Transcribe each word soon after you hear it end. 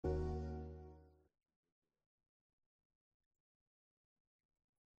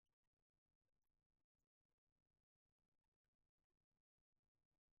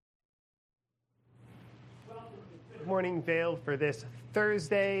Morning Vail for this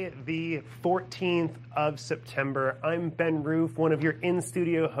Thursday, the 14th of September. I'm Ben Roof, one of your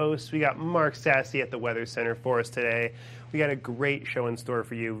in-studio hosts. We got Mark Sassy at the Weather Center for us today. We got a great show in store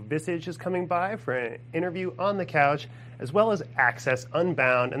for you. Visage is coming by for an interview on the couch, as well as Access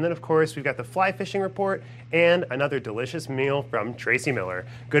Unbound. And then, of course, we've got the Fly Fishing Report and another delicious meal from Tracy Miller.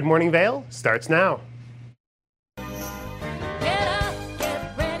 Good Morning Vail starts now.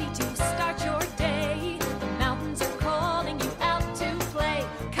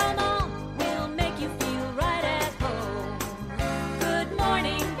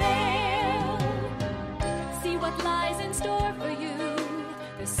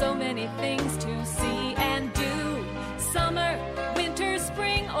 Things to see and do. Summer, winter,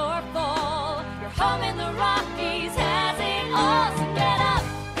 spring, or fall. Your home in the Rockies has it all. So get up,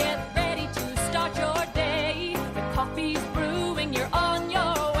 get ready to start your day. The coffee's brewing, you're on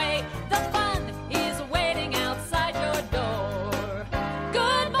your way. The fun is waiting outside your door.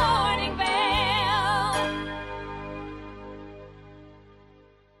 Good morning, Vail.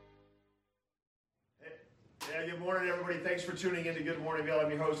 Yeah, good morning, everybody. Thanks for tuning in to Good Morning Vail. I'm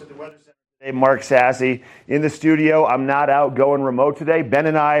your host at the Weather Center. Hey, Mark Sassy in the studio. I'm not out going remote today. Ben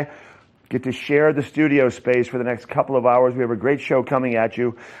and I get to share the studio space for the next couple of hours. We have a great show coming at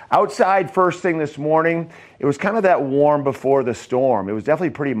you. Outside first thing this morning, it was kind of that warm before the storm. It was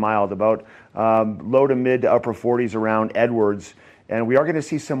definitely pretty mild, about low to mid to upper 40s around Edwards. And we are going to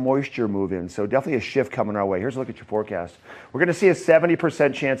see some moisture move in, so definitely a shift coming our way. Here's a look at your forecast. We're going to see a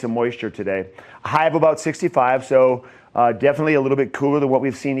 70% chance of moisture today, a high of about 65, so definitely a little bit cooler than what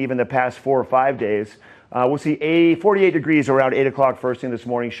we've seen even the past 4 or 5 days. We'll see 48 degrees around 8 o'clock first thing this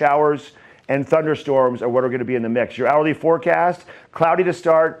morning. Showers and thunderstorms are what are going to be in the mix. Your hourly forecast, cloudy to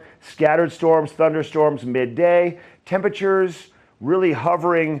start, scattered storms, thunderstorms midday. Temperatures really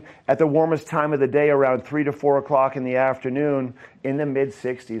hovering at the warmest time of the day around 3 to 4 o'clock in the afternoon in the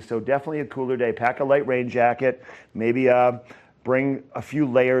mid-60s. So definitely a cooler day. Pack a light rain jacket, maybe bring a few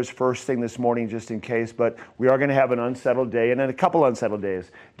layers first thing this morning just in case, but we are going to have an unsettled day and then a couple unsettled days.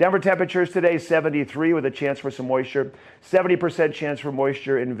 Denver temperatures today, 73 with a chance for some moisture, 70% chance for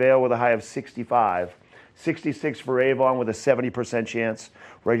moisture in Vail with a high of 65, 66 for Avon with a 70% chance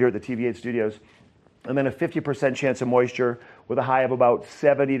right here at the TV8 studios, and then a 50% chance of moisture with a high of about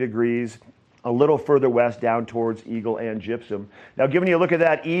 70 degrees, a little further west down towards Eagle and Gypsum. Now, giving you a look at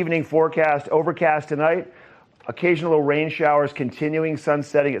that evening forecast, overcast tonight, occasional rain showers continuing, sun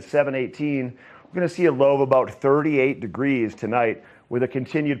setting at 7:18. We're going to see a low of about 38 degrees tonight with a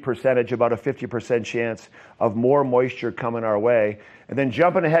continued percentage, about a 50% chance of more moisture coming our way. And then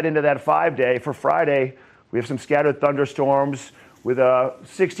jumping ahead into that 5-day, for Friday, we have some scattered thunderstorms with a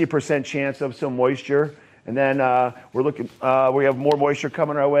 60% chance of some moisture. And then we have more moisture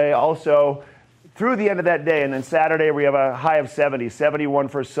coming our way also through the end of that day. And then Saturday, we have a high of 70, 71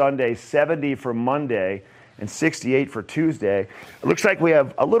 for Sunday, 70 for Monday, and 68 for Tuesday. It looks like we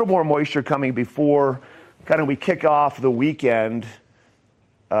have a little more moisture coming before we kick off the weekend,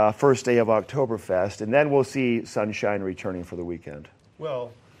 first day of Oktoberfest, and then we'll see sunshine returning for the weekend.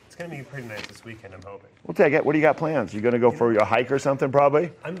 Well, it's going to be pretty nice this weekend, I'm hoping. We'll take it. What do you got plans? You going to go for a hike or something,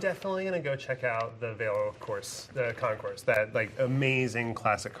 probably? I'm definitely going to go check out the Vail course, the concourse, that amazing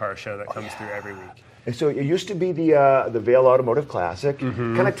classic car show that comes through every week. And so it used to be the Vail Automotive Classic.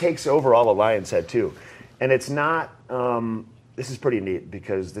 Mm-hmm. Kind of takes over all of Lion's Head, too. And it's not, this is pretty neat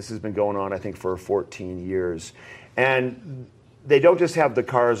because this has been going on, I think, for 14 years. And they don't just have the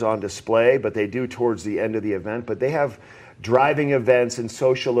cars on display, but they do towards the end of the event. But they have driving events and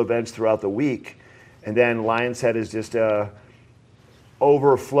social events throughout the week. And then Lion's Head is just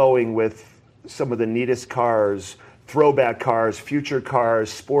overflowing with some of the neatest cars, throwback cars, future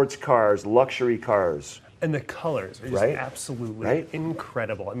cars, sports cars, luxury cars. And the colors are just absolutely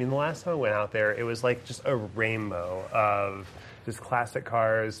incredible. I mean, the last time I went out there, it was like just a rainbow of just classic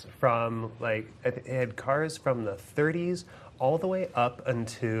cars from it had cars from the 30s all the way up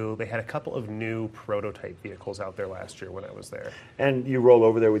until they had a couple of new prototype vehicles out there last year when I was there. And you roll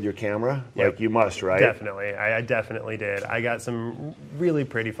over there with your camera? Yep. You must, right? Definitely. I definitely did. I got some really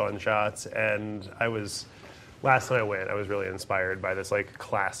pretty fun shots, and last time I went, I was really inspired by this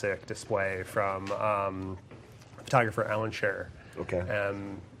classic display from photographer Alan Scherer. Okay.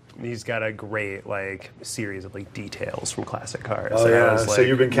 He's got a great series of details from classic cars. Oh yeah, so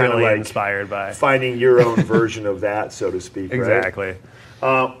you've been kind really of inspired by finding your own version of that, so to speak. Exactly.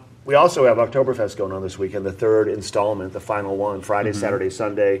 Right? We also have Oktoberfest going on this weekend, the third installment, the final one, Friday, Saturday,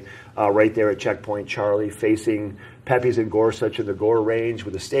 Sunday, right there at Checkpoint Charlie, facing Pepe's and Gorsuch in the Gore Range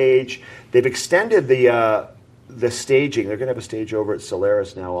with a stage. They've extended the the staging. They're going to have a stage over at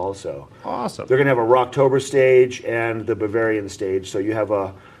Solaris now also. Awesome. They're going to have a Rocktober stage and the Bavarian stage, so you have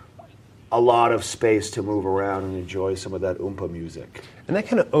a lot of space to move around and enjoy some of that Oompa music. And that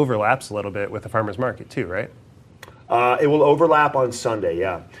kind of overlaps a little bit with the farmers market too, right? It will overlap on Sunday,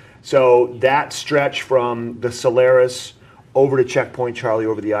 yeah. So that stretch from the Solaris over to Checkpoint Charlie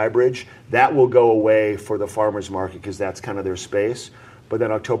over the I Bridge, that will go away for the farmers market because that's kind of their space. But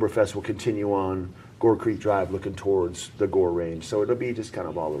then Oktoberfest will continue on Gore Creek Drive looking towards the Gore Range. So it'll be just kind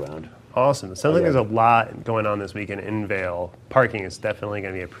of all around. Awesome. It sounds like there's a lot going on this weekend in Vail. Parking is definitely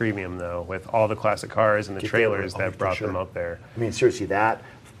going to be a premium, though, with all the classic cars and the trailers that brought them up there. I mean, seriously, that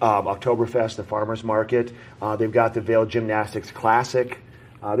Oktoberfest, the farmers market, they've got the Vail Gymnastics Classic.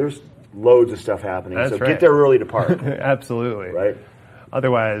 There's loads of stuff happening. That's so right. get there early to park. Absolutely. Right?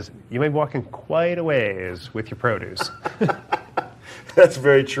 Otherwise, you may be walking quite a ways with your produce. That's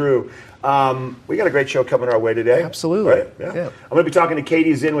very true. We got a great show coming our way today. Absolutely. Right? Yeah. I'm going to be talking to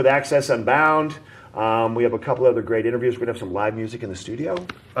Katie Zinn with Access Unbound. We have a couple other great interviews. We're going to have some live music in the studio.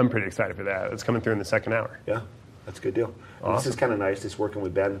 I'm pretty excited for that. It's coming through in the second hour. Yeah, that's a good deal. Awesome. This is kind of nice, just working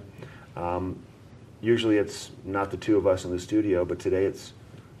with Ben. Usually it's not the two of us in the studio, but today it's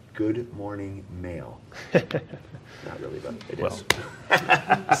Good Morning Mail. Not really, but it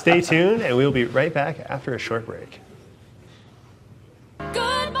is. Stay tuned, and we'll be right back after a short break.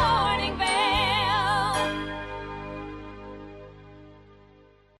 Good morning, Vail.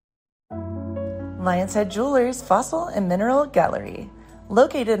 Lions Head Jewelers Fossil and Mineral Gallery.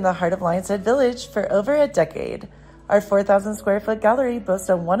 Located in the heart of Lions Head Village for over a decade, our 4,000 square foot gallery boasts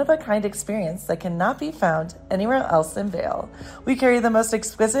a one-of-a-kind experience that cannot be found anywhere else in Vail. We carry the most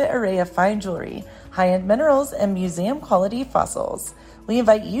exquisite array of fine jewelry, high-end minerals, and museum-quality fossils. We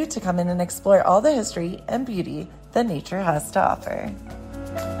invite you to come in and explore all the history and beauty that nature has to offer.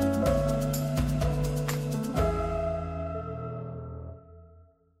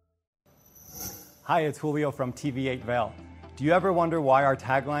 Hi, it's Julio from TV8 Vail. Do you ever wonder why our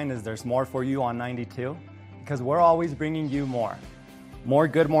tagline is "There's more for you on 92"? Because we're always bringing you more. More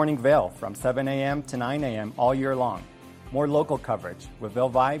Good Morning Vail from 7 a.m. to 9 a.m. all year long. More local coverage with Vail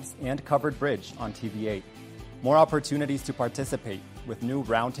Vibes and Covered Bridge on TV8. More opportunities to participate with new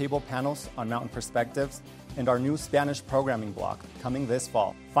roundtable panels on mountain perspectives and our new Spanish programming block coming this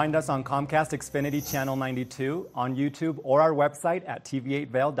fall. Find us on Comcast Xfinity Channel 92, on YouTube, or our website at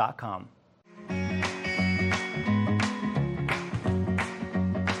tv8vail.com.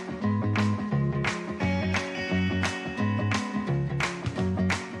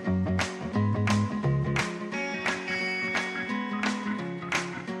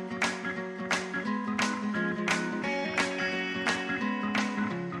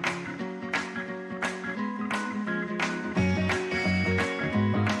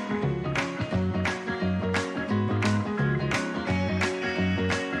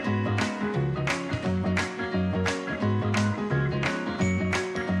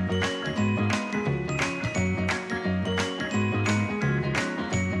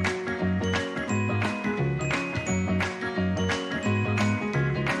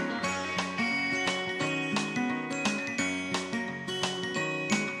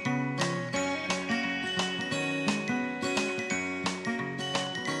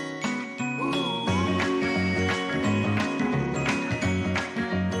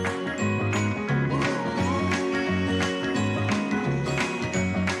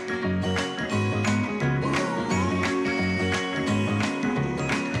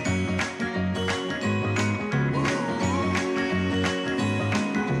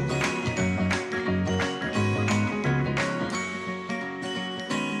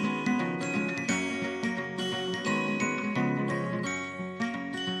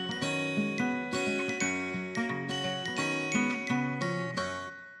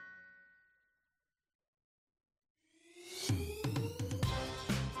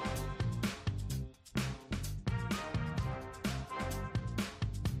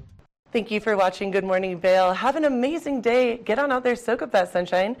 Thank you for watching Good Morning Vail. Have an amazing day. Get on out there, soak up that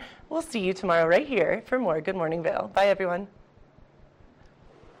sunshine. We'll see you tomorrow right here for more Good Morning Vail. Bye, everyone.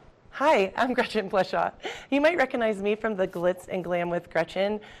 Hi, I'm Gretchen Bleshaw. You might recognize me from the Glitz and Glam with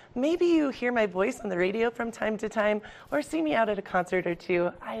Gretchen. Maybe you hear my voice on the radio from time to time or see me out at a concert or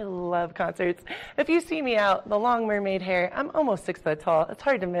two. I love concerts. If you see me out, the long mermaid hair, I'm almost 6 foot tall. It's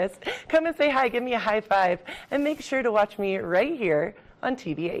hard to miss. Come and say hi, give me a high five, and make sure to watch me right here on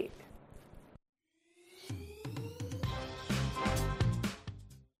TV8.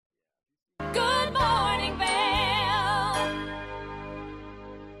 Good morning, Vail.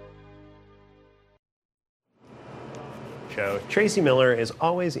 show. Tracy Miller is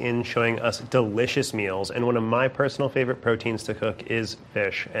always in showing us delicious meals, and one of my personal favorite proteins to cook is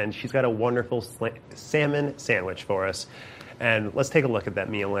fish, and she's got a wonderful salmon sandwich for us. And let's take a look at that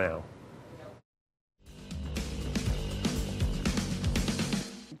meal now.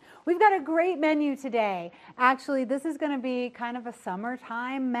 We've got a great menu today. Actually, this is going to be kind of a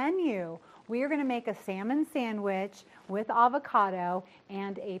summertime menu. We are going to make a salmon sandwich with avocado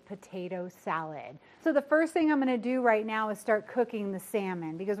and a potato salad. So the first thing I'm going to do right now is start cooking the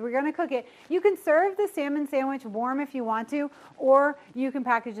salmon, because we're going to cook it. You can serve the salmon sandwich warm if you want to, or you can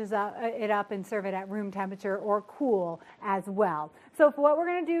package it up and serve it at room temperature or cool as well. So what we're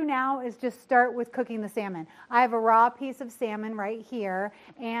going to do now is just start with cooking the salmon. I have a raw piece of salmon right here,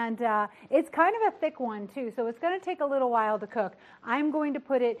 and it's kind of a thick one too, so it's going to take a little while to cook. I'm going to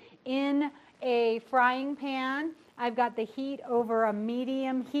put it in a frying pan. I've got the heat over a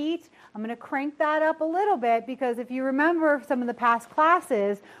medium heat. I'm going to crank that up a little bit, because if you remember some of the past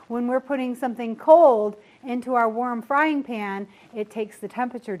classes, when we're putting something cold into our warm frying pan, it takes the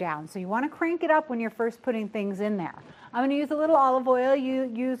temperature down. So you want to crank it up when you're first putting things in there. I'm going to use a little olive oil.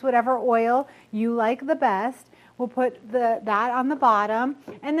 You use whatever oil you like the best. We'll put that on the bottom,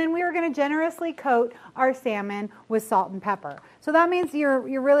 and then we are going to generously coat our salmon with salt and pepper. So that means you're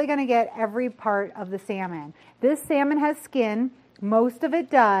really going to get every part of the salmon. This salmon has skin. Most of it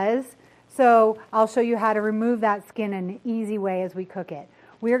does. So I'll show you how to remove that skin in an easy way as we cook it.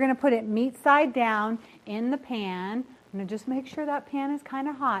 We are going to put it meat side down in the pan. I'm going to just make sure that pan is kind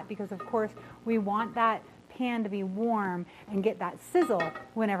of hot, because of course we want that pan to be warm and get that sizzle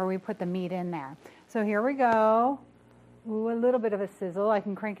whenever we put the meat in there. So here we go. Ooh, a little bit of a sizzle. I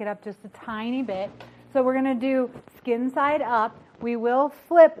can crank it up just a tiny bit. So we're going to do skin side up. We will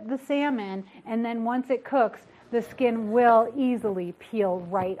flip the salmon, and then once it cooks, the skin will easily peel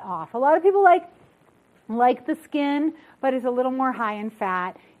right off. A lot of people like the skin, but it's a little more high in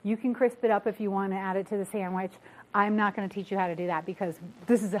fat. You can crisp it up if you want to add it to the sandwich. I'm not going to teach you how to do that, because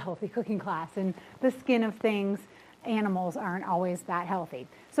this is a healthy cooking class, and the skin of things, animals, aren't always that healthy.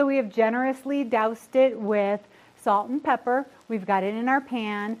 So we have generously doused it with salt and pepper. We've got it in our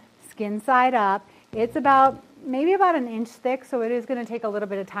pan, skin side up. It's maybe about an inch thick, so it is going to take a little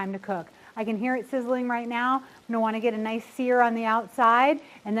bit of time to cook. I can hear it sizzling right now. I'm going to want to get a nice sear on the outside,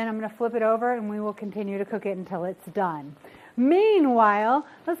 and then I'm going to flip it over, and we will continue to cook it until it's done. Meanwhile,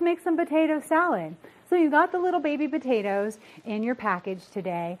 let's make some potato salad. So you got the little baby potatoes in your package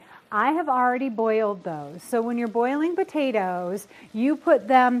today. I have already boiled those. So when you're boiling potatoes, you put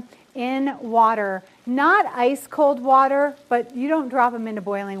them in water, not ice cold water, but you don't drop them into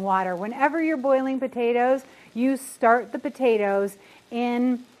boiling water. Whenever you're boiling potatoes, you start the potatoes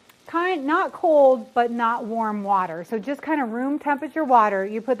in not cold, but not warm water. So just kind of room temperature water.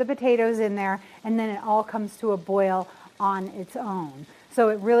 You put the potatoes in there, and then it all comes to a boil on its own. So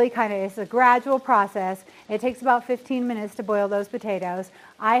it really it's a gradual process. It takes about 15 minutes to boil those potatoes.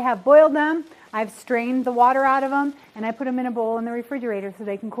 I have boiled them, I've strained the water out of them, and I put them in a bowl in the refrigerator so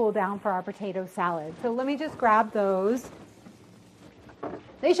they can cool down for our potato salad. So let me just grab those.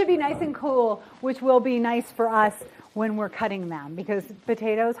 They should be nice and cool, which will be nice for us when we're cutting them, because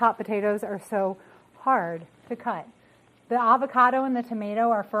hot potatoes are so hard to cut. The avocado and the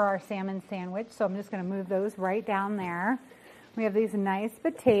tomato are for our salmon sandwich, so I'm just going to move those right down there. We have these nice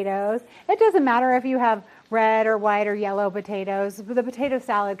potatoes. It doesn't matter if you have red or white or yellow potatoes. The potato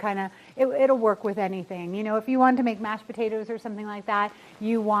salad it'll work with anything. You know, if you want to make mashed potatoes or something like that,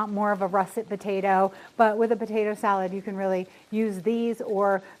 you want more of a russet potato. But with a potato salad, you can really use these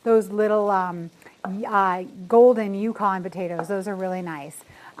or those little golden Yukon potatoes. Those are really nice.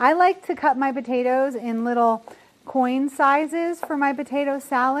 I like to cut my potatoes in little coin sizes for my potato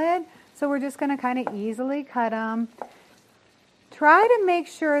salad. So we're just going to kind of easily cut them. Try to make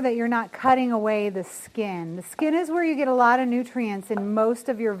sure that you're not cutting away the skin. The skin is where you get a lot of nutrients in most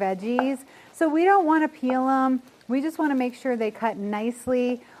of your veggies. So we don't want to peel them. We just want to make sure they cut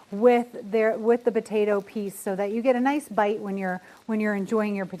nicely with the potato piece, so that you get a nice bite when you're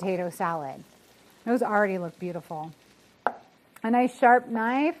enjoying your potato salad. Those already look beautiful. A nice sharp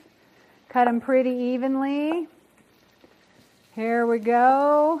knife. Cut them pretty evenly. Here we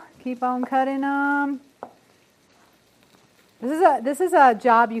go. Keep on cutting them. This is a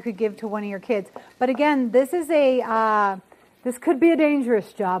job you could give to one of your kids. But again, this could be a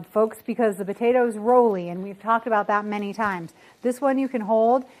dangerous job, folks, because the potato's rolly, and we've talked about that many times. This one you can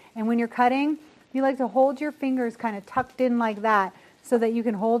hold, and when you're cutting, you like to hold your fingers kind of tucked in like that, so that you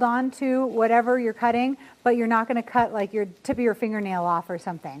can hold on to whatever you're cutting, but you're not going to cut like your tip of your fingernail off or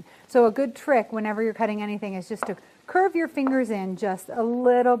something. So a good trick whenever you're cutting anything is just to curve your fingers in just a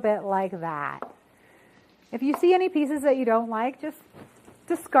little bit like that. If you see any pieces that you don't like, just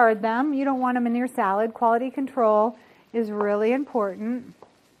discard them. You don't want them in your salad. Quality control is really important.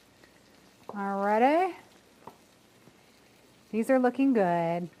 All righty. These are looking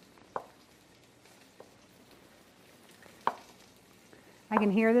good. I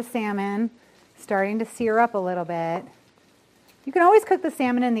can hear the salmon starting to sear up a little bit. You can always cook the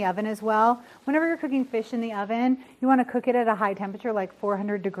salmon in the oven as well. Whenever you're cooking fish in the oven, you want to cook it at a high temperature, like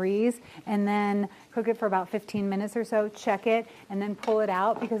 400 degrees, and then cook it for about 15 minutes or so, check it, and then pull it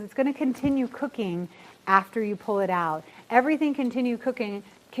out, because it's going to continue cooking after you pull it out. Everything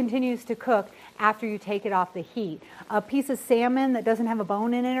continues to cook after you take it off the heat. A piece of salmon that doesn't have a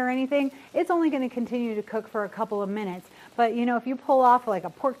bone in it or anything, it's only going to continue to cook for a couple of minutes. But you know, if you pull off like a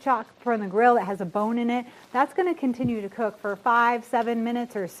pork chop from the grill that has a bone in it, that's going to continue to cook for 5-7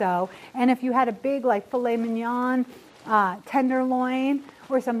 minutes or so. And if you had a big like filet mignon, tenderloin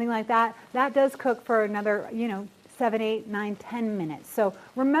or something like that, that does cook for another, 7, 8, 9, 10 minutes. So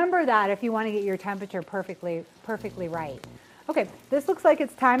remember that if you want to get your temperature perfectly right. Okay, this looks like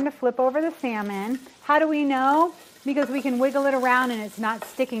it's time to flip over the salmon. How do we know? Because we can wiggle it around and it's not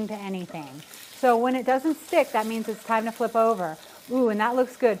sticking to anything. So when it doesn't stick, that means it's time to flip over. Ooh, and that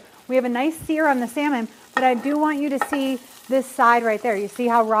looks good. We have a nice sear on the salmon, but I do want you to see this side right there. You see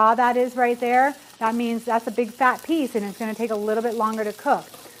how raw that is right there? That means that's a big fat piece and it's going to take a little bit longer to cook.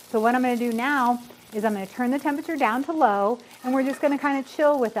 So what I'm going to do now is I'm going to turn the temperature down to low, and we're just going to kind of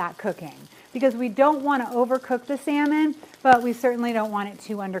chill with that cooking, because we don't want to overcook the salmon, but we certainly don't want it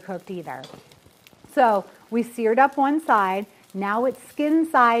too undercooked either. So we seared up one side. Now it's skin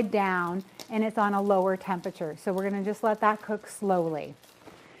side down, and it's on a lower temperature. So we're going to just let that cook slowly.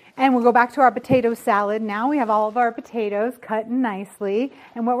 And we'll go back to our potato salad. Now we have all of our potatoes cut nicely.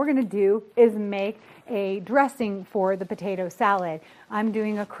 And what we're going to do is make a dressing for the potato salad. I'm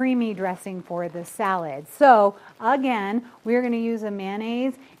doing a creamy dressing for the salad. So again, we're going to use a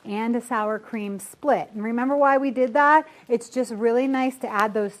mayonnaise and a sour cream split. And remember why we did that? It's just really nice to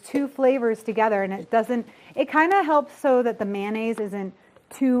add those two flavors together, and it kind of helps so that the mayonnaise isn't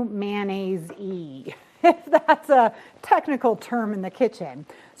too mayonnaise-y, if that's a technical term in the kitchen.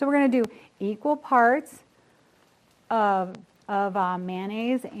 So we're going to do equal parts of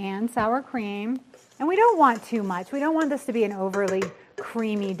mayonnaise and sour cream. And we don't want too much. We don't want this to be an overly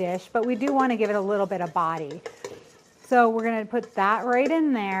creamy dish, but we do want to give it a little bit of body. So we're going to put that right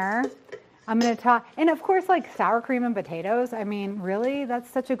in there. I'm going to toss, and of course, like sour cream and potatoes, I mean, really,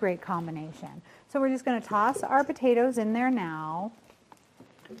 that's such a great combination. So we're just going to toss our potatoes in there now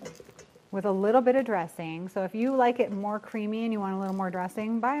with a little bit of dressing. So if you like it more creamy and you want a little more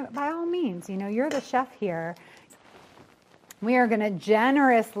dressing, by all means, you're the chef here. We are going to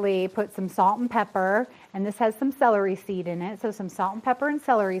generously put some salt and pepper, and this has some celery seed in it, so some salt and pepper and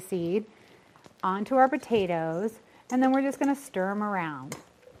celery seed onto our potatoes, and then we're just going to stir them around.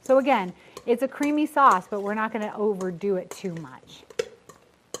 So again, it's a creamy sauce, but we're not going to overdo it too much.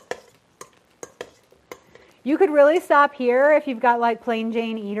 You could really stop here if you've got like plain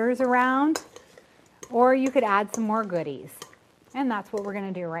Jane eaters around, or you could add some more goodies, and that's what we're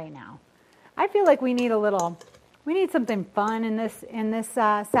going to do right now. I feel like we need something fun in this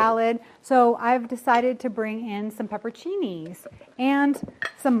salad, so I've decided to bring in some pepperoncinis and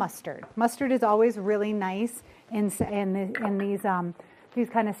some mustard. Mustard is always really nice in these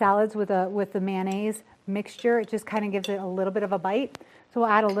kind of salads with the mayonnaise mixture. It just kind of gives it a little bit of a bite. So we'll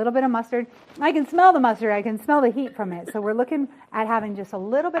add a little bit of mustard. I can smell the mustard. I can smell the heat from it. So we're looking at having just a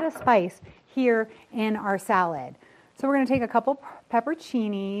little bit of spice here in our salad. So we're going to take a couple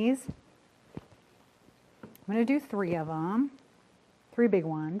pepperoncinis. I'm going to do 3 of them, 3 big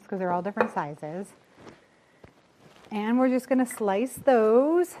ones, because they're all different sizes. And we're just going to slice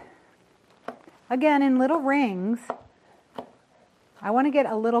those, again, in little rings. I want to get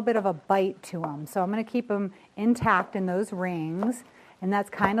a little bit of a bite to them, so I'm going to keep them intact in those rings. And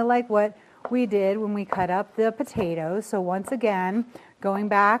that's kind of like what we did when we cut up the potatoes. So once again, going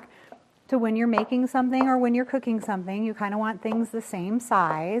back to when you're making something or when you're cooking something, you kind of want things the same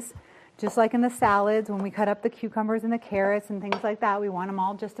size. Just like in the salads, when we cut up the cucumbers and the carrots and things like that, we want them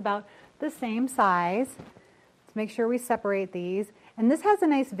all just about the same size. Let's make sure we separate these. And this has a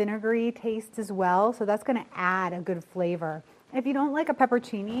nice vinegary taste as well, so that's going to add a good flavor. If you don't like a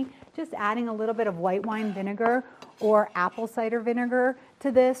pepperoncini, just adding a little bit of white wine vinegar or apple cider vinegar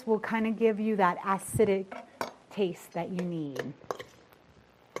to this will kind of give you that acidic taste that you need.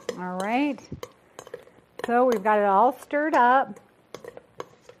 All right. So we've got it all stirred up.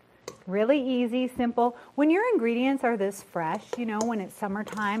 Really easy, simple. When your ingredients are this fresh, when it's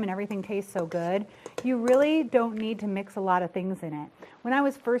summertime and everything tastes so good, you really don't need to mix a lot of things in it. When I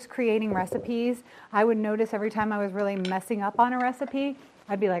was first creating recipes, I would notice every time I was really messing up on a recipe,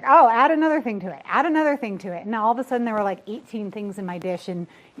 I'd be like, oh, add another thing to it, add another thing to it. And all of a sudden there were like 18 things in my dish and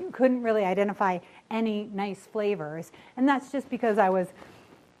you couldn't really identify any nice flavors. And that's just because I was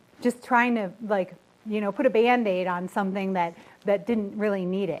just trying to put a Band-Aid on something that didn't really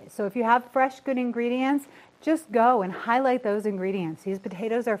need it. So if you have fresh, good ingredients, just go and highlight those ingredients. These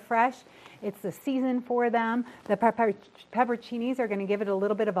potatoes are fresh. It's the season for them. The pepperoncinis are going to give it a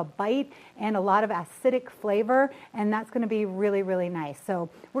little bit of a bite and a lot of acidic flavor, and that's going to be really, really nice. So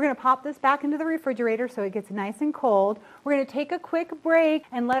we're going to pop this back into the refrigerator so it gets nice and cold. We're going to take a quick break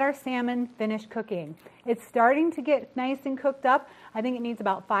and let our salmon finish cooking. It's starting to get nice and cooked up. I think it needs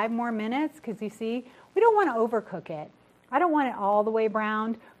about 5 more minutes because you see, we don't want to overcook it. I don't want it all the way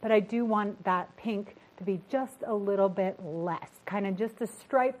browned, but I do want that pink to be just a little bit less, kind of just a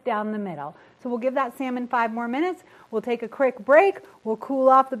stripe down the middle. So we'll give that salmon 5 more minutes. We'll take a quick break. We'll cool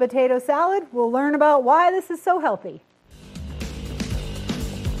off the potato salad. We'll learn about why this is so healthy.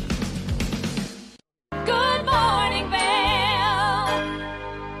 Good morning, Vale.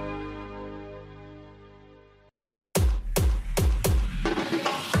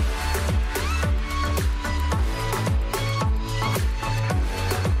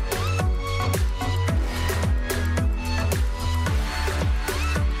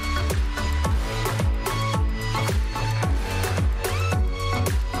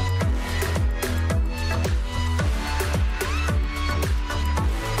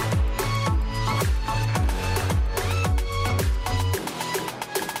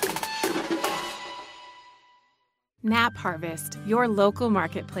 Knapp Harvest, your local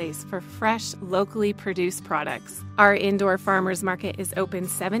marketplace for fresh, locally produced products. Our indoor farmers market is open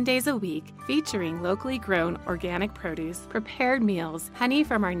 7 days a week, featuring locally grown organic produce, prepared meals, honey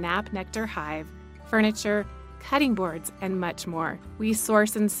from our Knapp Nectar Hive, furniture, cutting boards, and much more. We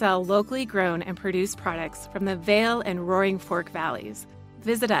source and sell locally grown and produced products from the Vail and Roaring Fork Valleys.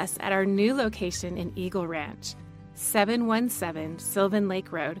 Visit us at our new location in Eagle Ranch, 717 Sylvan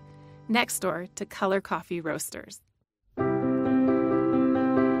Lake Road, next door to Color Coffee Roasters.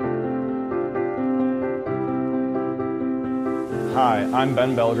 Hi, I'm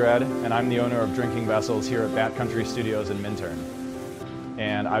Ben Belgrad, and I'm the owner of Drinking Vessels here at Bat Country Studios in Minturn.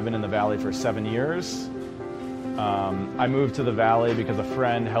 And I've been in the Valley for 7 years. I moved to the Valley because a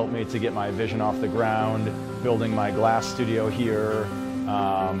friend helped me to get my vision off the ground, building my glass studio here,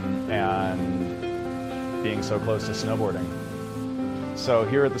 and being so close to snowboarding. So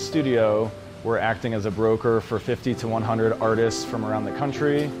here at the studio, we're acting as a broker for 50 to 100 artists from around the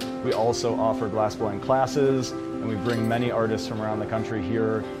country. We also offer glassblowing classes, and we bring many artists from around the country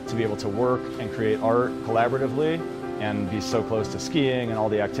here to be able to work and create art collaboratively and be so close to skiing and all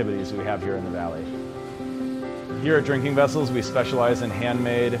the activities we have here in the Valley. Here at Drinking Vessels, we specialize in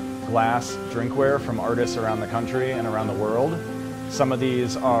handmade glass drinkware from artists around the country and around the world. Some of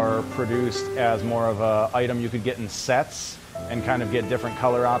these are produced as more of an item you could get in sets and kind of get different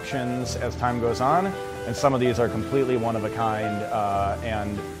color options as time goes on. And some of these are completely one-of-a-kind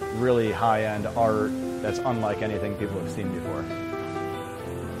and really high-end art that's unlike anything people have seen before.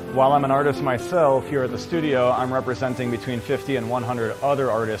 While I'm an artist myself here at the studio, I'm representing between 50 and 100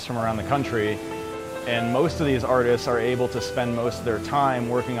 other artists from around the country. And most of these artists are able to spend most of their time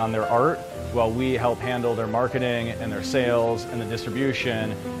working on their art while we help handle their marketing and their sales and the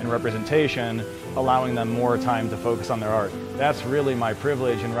distribution and representation, allowing them more time to focus on their art. That's really my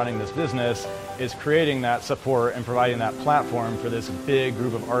privilege in running this business, is creating that support and providing that platform for this big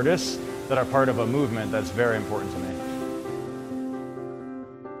group of artists that are part of a movement that's very important to me.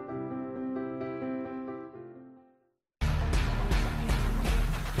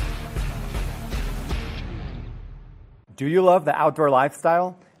 Do you love the outdoor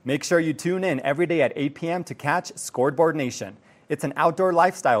lifestyle? Make sure you tune in every day at 8 p.m. to catch Scoreboard Nation. It's an outdoor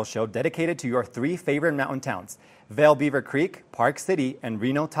lifestyle show dedicated to your 3 favorite mountain towns, Vail Beaver Creek, Park City, and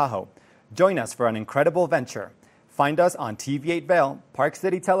Reno Tahoe. Join us for an incredible venture. Find us on TV8 Vail, Park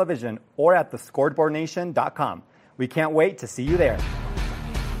City Television, or at thescoreboardnation.com. We can't wait to see you there.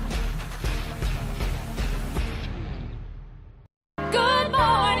 Good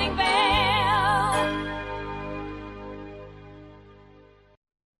morning, Vail.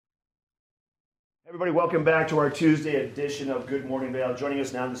 Everybody, welcome back to our Tuesday edition of Good Morning Vail. Joining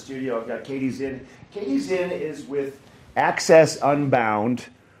us now in the studio, I've got Katie Zinn. Katie Zinn is with Access Unbound,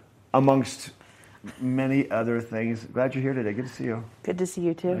 amongst many other things. Glad you're here today. Good to see you. Good to see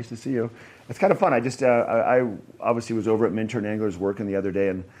you too. Nice to see you. It's kind of fun. I obviously was over at Minturn Anglers working the other day,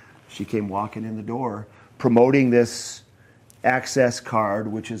 and she came walking in the door promoting this Access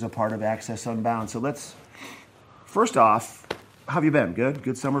card, which is a part of Access Unbound. So let's, first off, how have you been?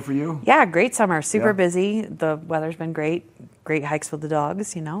 Good summer for you? Yeah, great summer. Super Yeah. busy. The weather's been great. Great hikes with the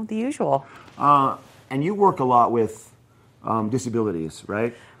dogs, the usual. And you work a lot with disabilities,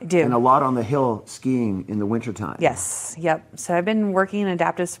 right? I do. And a lot on the hill skiing in the wintertime. Yes, yep. So I've been working in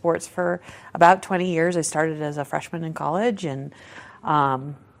adaptive sports for about 20 years. I started as a freshman in college, and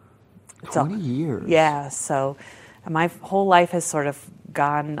 20 years. Yeah, so my whole life has sort of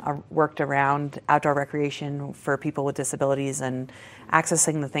worked around outdoor recreation for people with disabilities and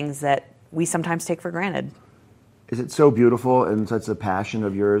accessing the things that we sometimes take for granted. Is it so beautiful and such a passion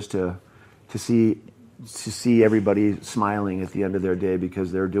of yours to see everybody smiling at the end of their day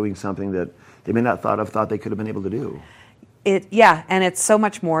because they're doing something that they may not thought they could have been able to do? Yeah, and it's so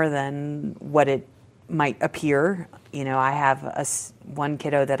much more than what it might appear. I have one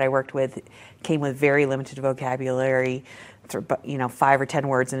kiddo that I worked with came with very limited vocabulary, 5 or 10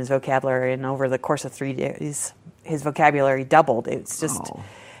 words in his vocabulary, and over the course of 3 days, his vocabulary doubled. It's just,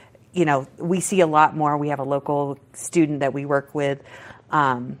 we see a lot more. We have a local student that we work with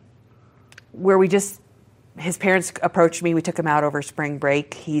where his parents approached me. We took him out over spring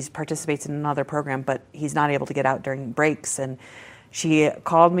break. He participates in another program, but he's not able to get out during breaks. And she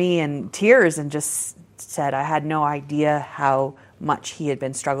called me in tears and just said, I had no idea how much he had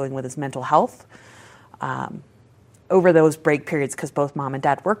been struggling with his mental health over those break periods, because both mom and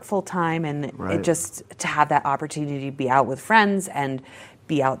dad work full time, and it just to have that opportunity to be out with friends and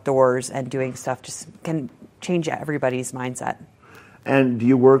be outdoors and doing stuff just can change everybody's mindset. And do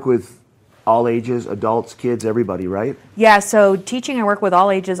you work with all ages, adults, kids, everybody, right? Yeah, so teaching, I work with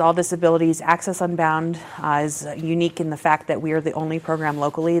all ages, all disabilities. Access Unbound is unique in the fact that we are the only program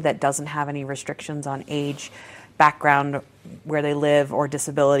locally that doesn't have any restrictions on age, background, where they live, or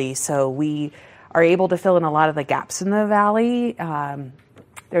disability. So we are able to fill in a lot of the gaps in the valley.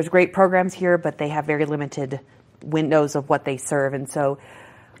 There's great programs here, but they have very limited windows of what they serve. And so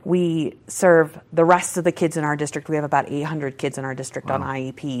we serve the rest of the kids in our district. We have about 800 kids in our district on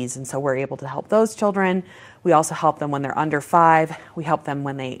IEPs, and so we're able to help those children. We also help them when they're under 5. We help them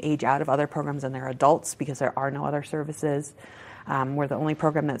when they age out of other programs and they're adults, because there are no other services. We're the only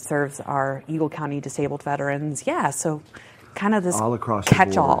program that serves our Eagle County disabled veterans. Yeah, so kind of this all across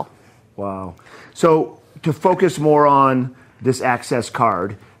catch-all. Wow. So to focus more on this access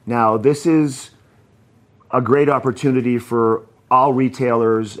card, now this is a great opportunity for all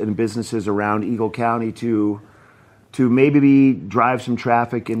retailers and businesses around Eagle County to maybe drive some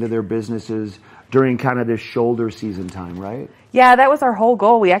traffic into their businesses during kind of this shoulder season time, right? Yeah, that was our whole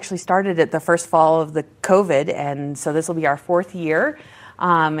goal. We actually started it the first fall of the COVID, and so this will be our 4th year.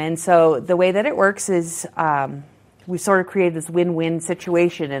 And so the way that it works is we sort of created this win-win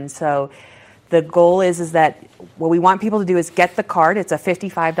situation. And so the goal is that what we want people to do is get the card. It's a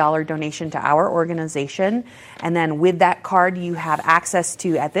 $55 donation to our organization. And then with that card, you have access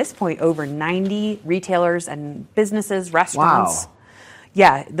to, at this point, over 90 retailers and businesses, restaurants. Wow.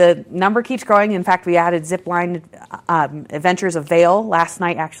 Yeah, the number keeps growing. In fact, we added Zipline Adventures of Vail last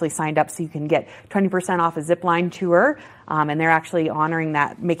night, actually signed up, so you can get 20% off a Zipline tour. And they're actually honoring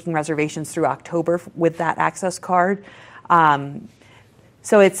that, making reservations through October with that access card.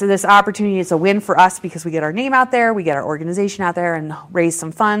 So it's this opportunity. It's a win for us because we get our name out there, we get our organization out there, and raise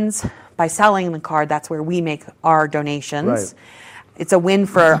some funds by selling the card. That's where we make our donations. Right. It's a win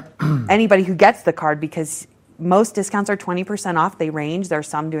for anybody who gets the card, because most discounts are 20% off. They range. There are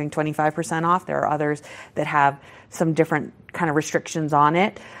some doing 25% off. There are others that have some different kind of restrictions on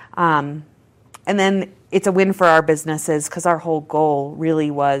it. And then it's a win for our businesses, because our whole goal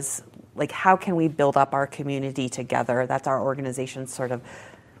really was, like, how can we build up our community together? That's our organization's sort of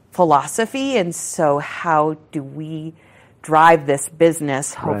philosophy. And so how do we drive this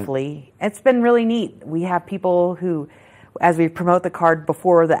business, hopefully? Right. It's been really neat. We have people who, as we promote the card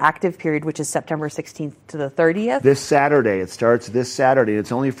before the active period, which is September 16th to the 30th. This Saturday. It starts this Saturday.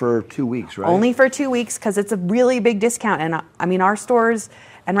 It's only for 2 weeks, right? Only for 2 weeks, because it's a really big discount. And I mean, our stores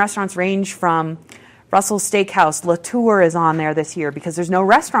and restaurants range from Russell's Steakhouse. Latour is on there this year because there's no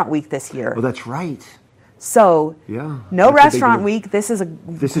restaurant week this year. Oh, that's right. So, no restaurant week. This is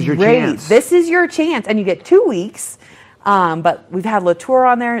your chance. This is your chance, and you get 2 weeks. But we've had Latour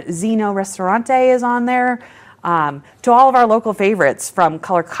on there. Zeno Ristorante is on there. To all of our local favorites, from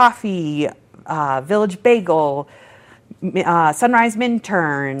Color Coffee, Village Bagel, Sunrise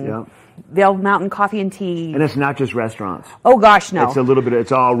Minturn, Vail Mountain Coffee and Tea. And it's not just restaurants. Oh gosh, no. It's a little bit.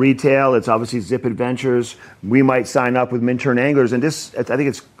 It's all retail. It's obviously Zip Adventures. We might sign up with Minturn Anglers, and this. I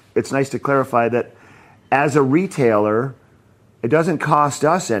think it's nice to clarify that as a retailer, it doesn't cost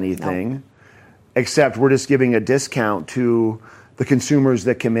us anything, except we're just giving a discount to the consumers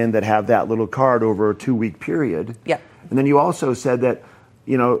that come in that have that little card over a 2 week period. Yep. And then you also said that,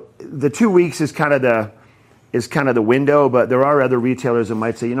 the 2 weeks is kind of the window, but there are other retailers that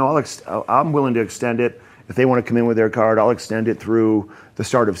might say, I'm willing to extend it. If they want to come in with their card, I'll extend it through the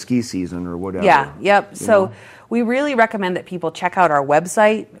start of ski season or whatever. Yeah, yep. So we really recommend that people check out our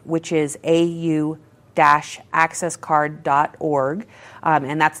website, which is au-accesscard.org,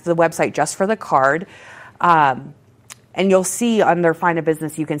 and that's the website just for the card. And you'll see under Find a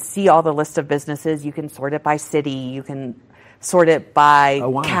Business, you can see all the list of businesses. You can sort it by city. You can sort it by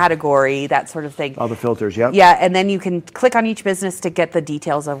category, that sort of thing. All the filters, yep. Yeah, and then you can click on each business to get the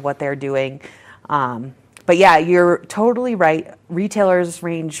details of what they're doing. But yeah, you're totally right. Retailers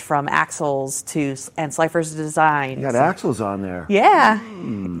range from Axles and Slifer's Design. You got Axles on there. Yeah,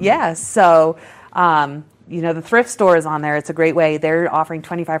 yeah. So, the thrift store is on there. It's a great way. They're offering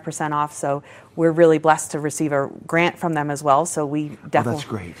 25% off. So we're really blessed to receive a grant from them as well. So we definitely, that's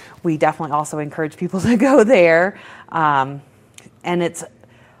great. We definitely also encourage people to go there. And it's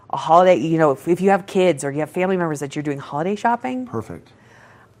a holiday. If you have kids or you have family members that you're doing holiday shopping, perfect.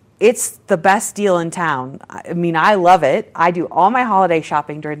 It's the best deal in town. I mean, I love it. I do all my holiday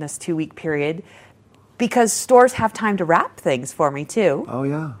shopping during this 2-week period because stores have time to wrap things for me too. Oh,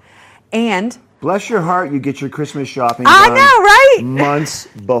 yeah. And bless your heart, you get your Christmas shopping I done know, right? months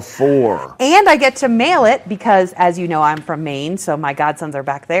before. And I get to mail it because, as you know, I'm from Maine, so my godsons are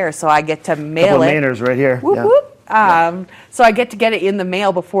back there, so I get to mail Couple it. Mainers right here. Whoop, Yeah. whoop. So I get to get it in the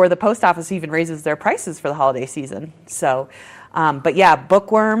mail before the post office even raises their prices for the holiday season. So, but yeah,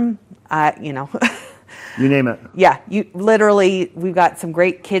 Bookworm, You name it. Yeah, we've got some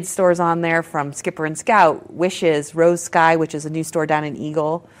great kids stores on there from Skipper and Scout, Wishes, Rose Sky, which is a new store down in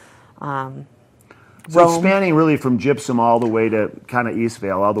Eagle. So it's spanning really from Gypsum all the way to kind of East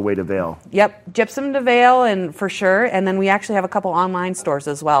Vale, all the way to Vale. Yep, Gypsum to Vale, and for sure. And then we actually have a couple online stores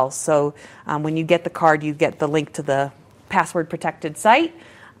as well. So when you get the card, you get the link to the password protected site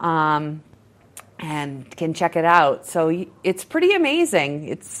and can check it out. So it's pretty amazing.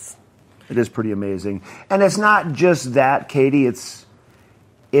 It is pretty amazing. And it's not just that, Katie. It's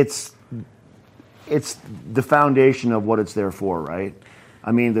the foundation of what it's there for, right?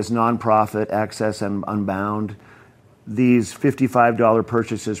 I mean, this nonprofit, Access and Unbound, these $55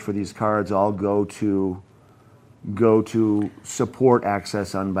 purchases for these cards all go to support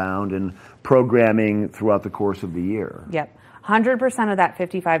Access Unbound and programming throughout the course of the year. Yep. 100% of that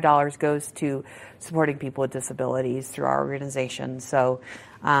 $55 goes to supporting people with disabilities through our organization. So,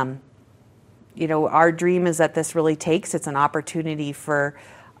 our dream is that this really takes. It's an opportunity for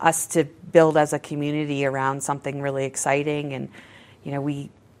us to build as a community around something really exciting. And, we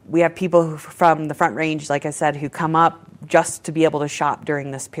have people from the Front Range, like I said, who come up just to be able to shop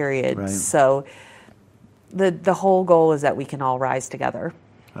during this period. Right. So the whole goal is that we can all rise together.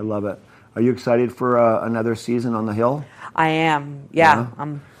 I love it. Are you excited for another season on the Hill? I am. Yeah.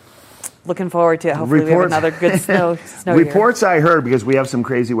 I'm looking forward to it. Hopefully we have another good snow Reports I heard, because we have some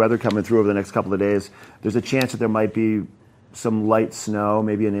crazy weather coming through over the next couple of days, there's a chance that there might be some light snow,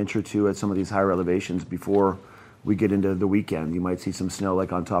 maybe an inch or two at some of these higher elevations before we get into the weekend. You might see some snow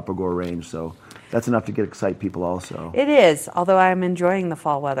like on top of Gore Range, so that's enough to excite people also. It is, although I'm enjoying the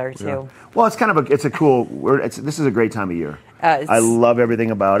fall weather too. Yeah. Well, it's kind of this is a great time of year. I love everything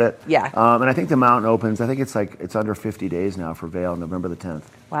about it. Yeah. And I think the mountain opens, I think it's under 50 days now for Vale, November the 10th.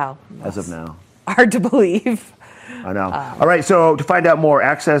 Wow. As of now. Hard to believe. I know. All right, so to find out more,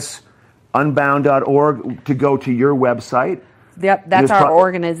 accessunbound.org, to go to your website. Yep, that's our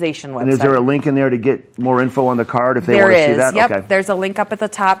organization website. And is there a link in there to get more info on the card if they want to see that? Yep, okay. There's a link up at the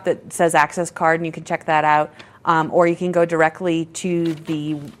top that says Access Card, and you can check that out. Or you can go directly to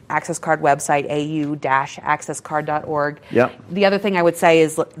the Access Card website, au-accesscard.org. Yep. The other thing I would say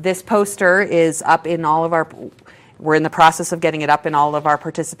is this poster is up in all of our... We're in the process of getting it up in all of our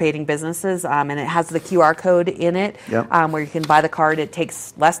participating businesses, and it has the QR code in it, where you can buy the card. It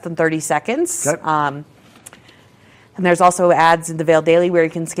takes less than 30 seconds. Okay. And there's also ads in the Vale Daily where you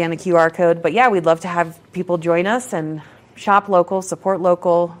can scan the QR code. But yeah, we'd love to have people join us and shop local, support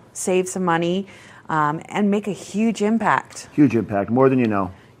local, save some money, and make a huge impact. Huge impact, more than you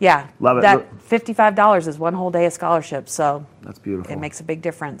know. Yeah. Love it. That $55 is one whole day of scholarship, so that's beautiful. It makes a big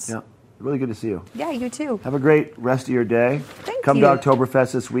difference. Yeah. Really good to see you. Yeah, you too. Have a great rest of your day. Thank Come you. to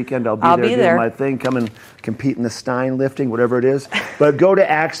Oktoberfest this weekend. I'll be there doing my thing. Come and compete in the Stein lifting, whatever it is. But go to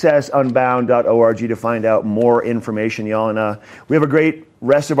accessunbound.org to find out more information, y'all. And we have a great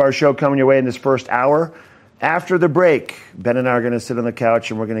rest of our show coming your way in this first hour. After the break, Ben and I are going to sit on the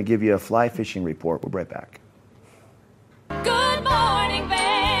couch and we're going to give you a fly fishing report. We'll be right back. Good morning, Vale.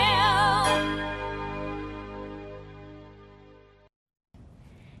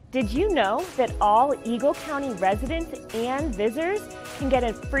 Did you know that all Eagle County residents and visitors can get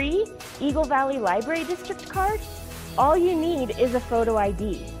a free Eagle Valley Library District card? All you need is a photo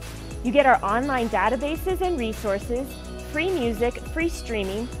ID. You get our online databases and resources, free music, free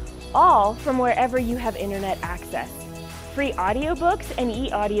streaming, all from wherever you have internet access. Free audiobooks and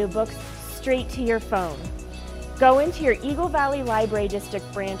e-audiobooks straight to your phone. Go into your Eagle Valley Library District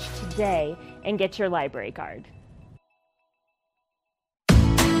branch today and get your library card.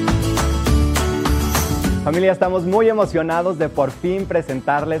 Familia, estamos muy emocionados de por fin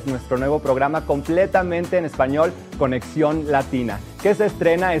presentarles nuestro nuevo programa completamente en español, Conexión Latina, que se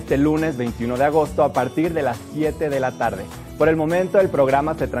estrena este lunes 21 de agosto a partir de las 7 de la tarde. Por el momento, el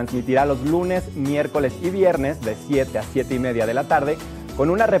programa se transmitirá los lunes, miércoles y viernes de 7 a 7 y media de la tarde, con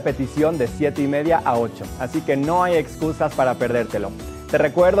una repetición de 7 y media a 8, así que no hay excusas para perdértelo. Te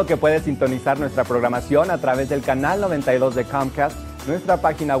recuerdo que puedes sintonizar nuestra programación a través del canal 92 de Comcast, nuestra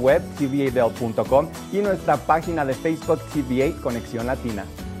página web tva8.com y nuestra página de Facebook TV8 Conexión Latina.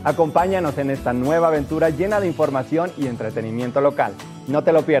 Acompáñanos en esta nueva aventura llena de información y entretenimiento local. No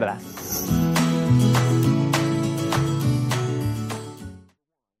te lo pierdas.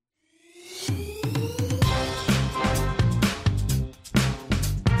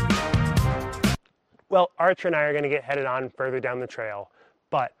 Well, Archer and I are going to get headed on further down the trail,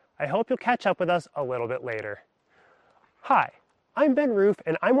 but I hope you'll catch up with us a little bit later. Hi, I'm Ben Roof,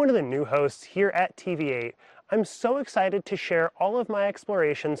 and I'm one of the new hosts here at TV8. I'm so excited to share all of my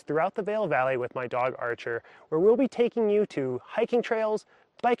explorations throughout the Vail Valley with my dog Archer, where we'll be taking you to hiking trails,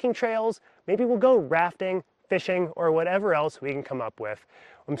 biking trails, maybe we'll go rafting, fishing, or whatever else we can come up with.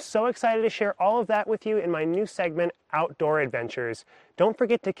 I'm so excited to share all of that with you in my new segment, Outdoor Adventures. Don't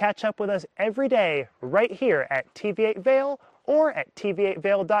forget to catch up with us every day right here at TV8 Vail or at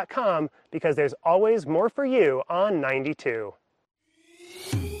tv8vail.com, because there's always more for you on 92.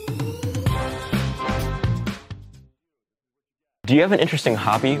 Do you have an interesting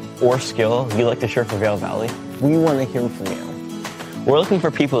hobby or skill you'd like to share for Vail Valley? We want to hear from you. We're looking for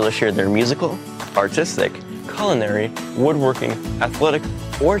people to share their musical, artistic, culinary, woodworking, athletic,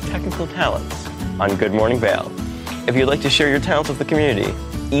 or technical talents on Good Morning Vail. If you'd like to share your talents with the community,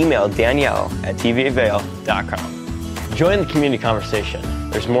 email Danielle at tva8vail.com. Join the community conversation.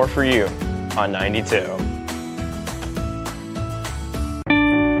 There's more for you on 92.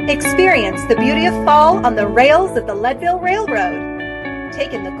 Experience the beauty of fall on the rails of the Leadville Railroad.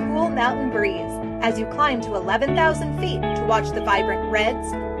 Take in the cool mountain breeze as you climb to 11,000 feet to watch the vibrant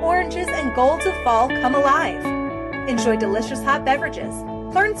reds, oranges, and golds of fall come alive. Enjoy delicious hot beverages,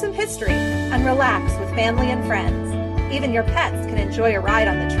 learn some history, and relax with family and friends. Even your pets can enjoy a ride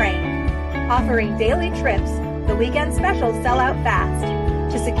on the train. Offering daily trips, the weekend specials sell out fast.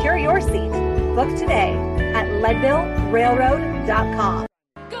 To secure your seat, book today at leadvillerailroad.com.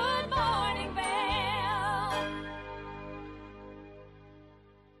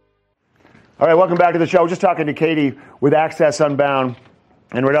 All right, welcome back to the show. Just talking to Katie with Access Unbound.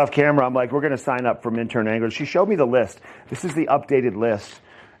 And right off camera, I'm like, we're going to sign up for Minturn Anglers. She showed me the list. This is the updated list.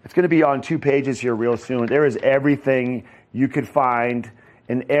 It's going to be on 2 pages here real soon. There is everything you could find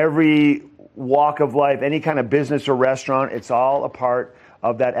in every walk of life, any kind of business or restaurant. It's all a part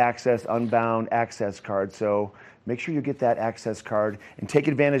of that Access Unbound access card. So make sure you get that access card and take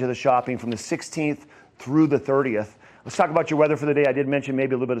advantage of the shopping from the 16th through the 30th. Let's talk about your weather for the day. I did mention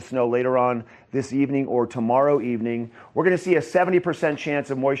maybe a little bit of snow later on this evening or tomorrow evening. We're going to see a 70%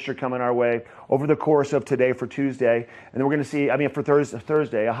 chance of moisture coming our way over the course of today for Tuesday. And then we're going to see, for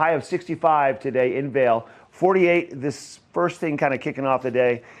Thursday, a high of 65 today in Vail, 48 this first thing kind of kicking off the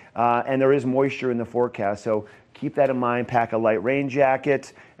day. And there is moisture in the forecast. So keep that in mind. Pack a light rain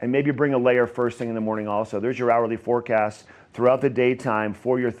jacket and maybe bring a layer first thing in the morning also. There's your hourly forecast throughout the daytime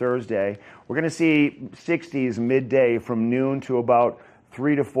for your Thursday. We're going to see 60s midday from noon to about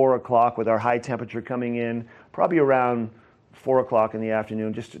 3 to 4 o'clock with our high temperature coming in probably around 4 o'clock in the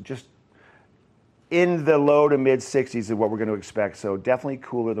afternoon. Just in the low to mid 60s is what we're going to expect. So definitely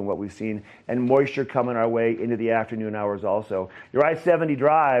cooler than what we've seen, and moisture coming our way into the afternoon hours also. Your I-70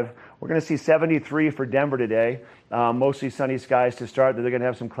 drive, we're going to see 73 for Denver today. Mostly sunny skies to start. They're going to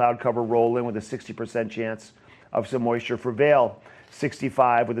have some cloud cover roll in with a 60% chance of some moisture. For Vail,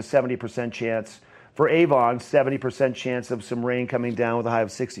 65 with a 70% chance. For Avon, 70% chance of some rain coming down with a high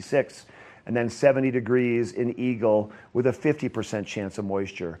of 66. And then 70 degrees in Eagle with a 50% chance of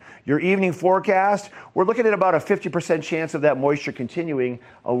moisture. Your evening forecast, we're looking at about a 50% chance of that moisture continuing,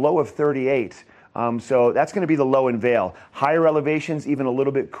 a low of 38. So that's going to be the low in Vail. Higher elevations, even a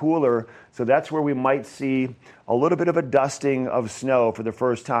little bit cooler. So that's where we might see a little bit of a dusting of snow for the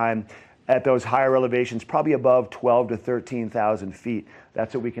first time at those higher elevations, probably above 12 to 13,000 feet.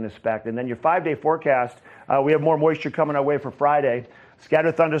 That's what we can expect. And then your 5-day forecast, we have more moisture coming our way for Friday.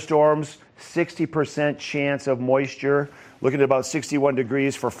 Scattered thunderstorms, 60% chance of moisture. Looking at about 61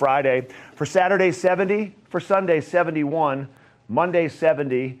 degrees for Friday. For Saturday, 70. For Sunday, 71. Monday,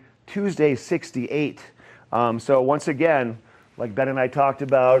 70. Tuesday, 68. So once again, like Ben and I talked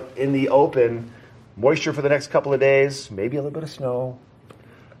about in the open, moisture for the next couple of days, maybe a little bit of snow,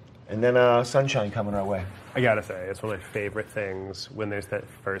 and then sunshine coming our way. I gotta say, it's one of my favorite things when there's that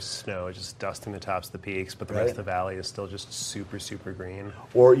first snow, just dusting the tops of the peaks, but the rest of the valley is still just super, super green.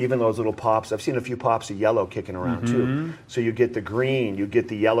 Or even those little pops. I've seen a few pops of yellow kicking around too. So you get the green, you get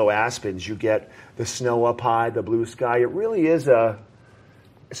the yellow aspens, you get the snow up high, the blue sky. It really is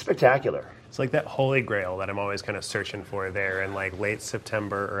spectacular. It's like that holy grail that I'm always kind of searching for there in like late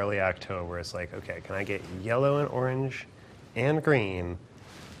September, early October. It's like, okay, can I get yellow and orange and green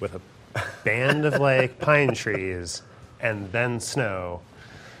with a band of like pine trees and then snow?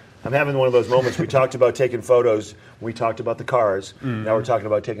 I'm having one of those moments. We talked about taking photos. We talked about the cars. Now we're talking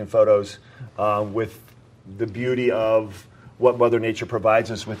about taking photos with the beauty of what Mother Nature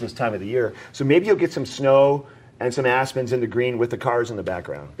provides us with this time of the year. So maybe you'll get some snow and some aspens in the green with the cars in the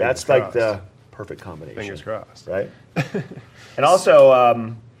background. That's like the perfect combination. Fingers crossed. Right? And also,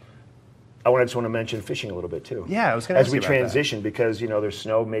 I just want to mention fishing a little bit too. Yeah, I was going to ask as we you about transition, because there's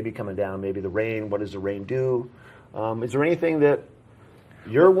snow maybe coming down, maybe the rain. What does the rain do? Is there anything that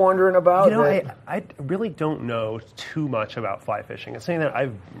you're wondering about? I really don't know too much about fly fishing. It's something that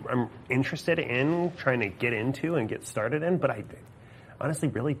I'm interested in trying to get into and get started in, but I honestly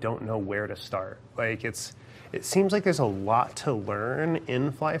really don't know where to start. Like it seems like there's a lot to learn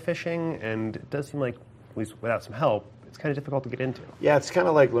in fly fishing, and it does seem like, at least without some help, it's kind of difficult to get into. Yeah, it's kind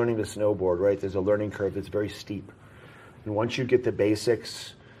of like learning to snowboard, right? There's a learning curve that's very steep. And once you get the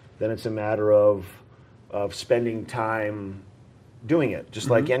basics, then it's a matter of spending time doing it, just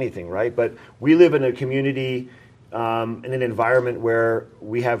like anything, right? But we live in a community, in an environment where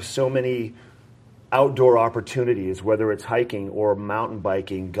we have so many outdoor opportunities, whether it's hiking or mountain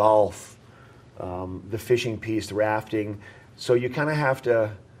biking, golf, the fishing piece, the rafting. So you kind of have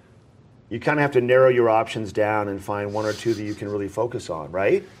to narrow your options down and find one or two that you can really focus on,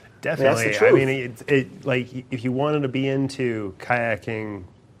 right? Definitely. That's the truth. It like if you wanted to be into kayaking,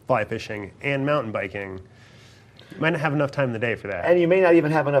 fly fishing, and mountain biking, you might not have enough time in the day for that. And you may not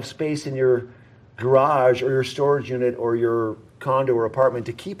even have enough space in your garage or your storage unit or your condo or apartment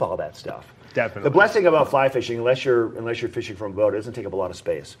to keep all that stuff. Definitely. The blessing about fly fishing, unless you're fishing from a boat, it doesn't take up a lot of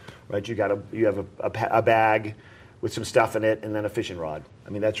space, right? You have a bag with some stuff in it and then a fishing rod. I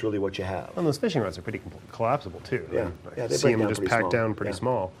mean, that's really what you have. And those fishing rods are pretty collapsible too. Yeah, I they see break them down just pretty packed small. down pretty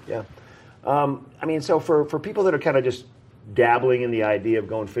small. Yeah. I mean, so for people that are kind of just dabbling in the idea of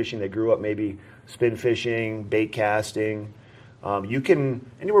going fishing, they grew up maybe spin fishing, bait casting.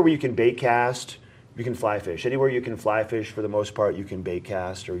 Anywhere where you can bait cast, you can fly fish. Anywhere you can fly fish, for the most part, you can bait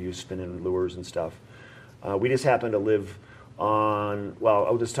cast or use spinning lures and stuff. We just happen to live on,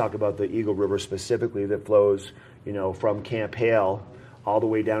 I'll just talk about the Eagle River specifically that flows, from Camp Hale all the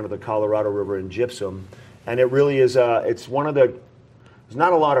way down to the Colorado River in Gypsum. And it really is, there's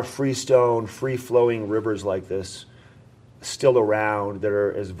not a lot of freestone, free-flowing rivers like this still around that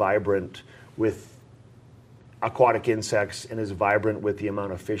are as vibrant with aquatic insects and as vibrant with the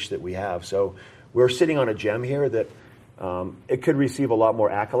amount of fish that we have. So we're sitting on a gem here that it could receive a lot more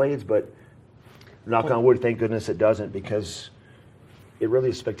accolades, but knock on wood, thank goodness it doesn't, because it really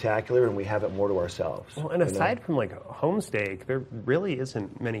is spectacular and we have it more to ourselves. Well, and aside from like Homestake, there really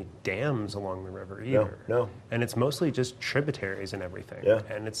isn't many dams along the river either. No. And it's mostly just tributaries and everything. Yeah.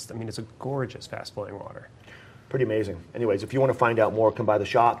 And it's a gorgeous, fast-flowing water. Pretty amazing. Anyways, if you want to find out more, come by the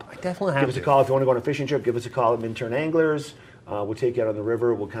shop. I definitely have Give us a call. If you want to go on a fishing trip, give us a call at Minturn Anglers. We'll take you out on the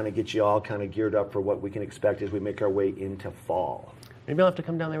river. We'll kind of get you all kind of geared up for what we can expect as we make our way into fall. Maybe I'll have to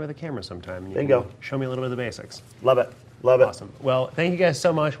come down there with a camera sometime. And There you go. Show me a little bit of the basics. Love it. Love it. Awesome. Well, thank you guys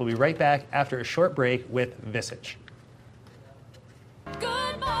so much. We'll be right back after a short break with Visage.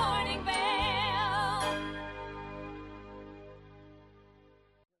 Good morning, Vale.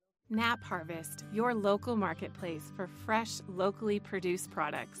 Nap Harvest, your local marketplace for fresh, locally produced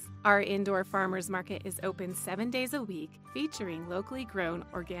products. Our indoor farmers market is open 7 days a week, featuring locally grown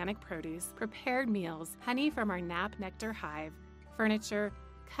organic produce, prepared meals, honey from our Nap Nectar hive, furniture,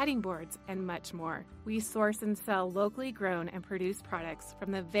 cutting boards, and much more. We source and sell locally grown and produced products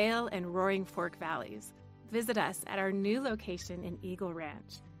from the Vail and Roaring Fork Valleys. Visit us at our new location in Eagle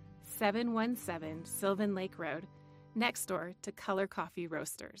Ranch, 717 Sylvan Lake Road, next door to Color Coffee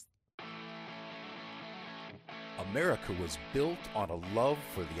Roasters. America was built on a love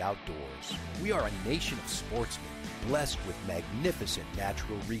for the outdoors. We are a nation of sportsmen, blessed with magnificent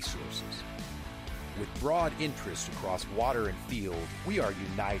natural resources. With broad interests across water and field, we are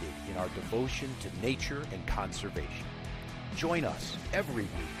united in our devotion to nature and conservation. Join us every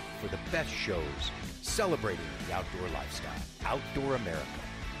week for the best shows celebrating the outdoor lifestyle. Outdoor America.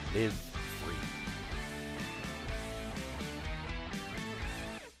 Live free.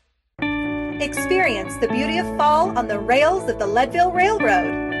 Experience the beauty of fall on the rails of the Leadville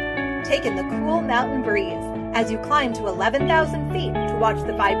Railroad. Take in the cool mountain breeze as you climb to 11,000 feet to watch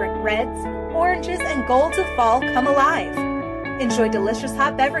the vibrant reds, oranges, and golds of fall come alive. Enjoy delicious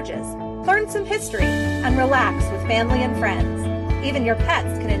hot beverages, learn some history, and relax with family and friends. Even your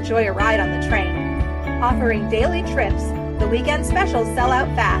pets can enjoy a ride on the train. Offering daily trips, the weekend specials sell out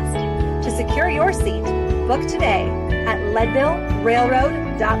fast. To secure your seat, book today at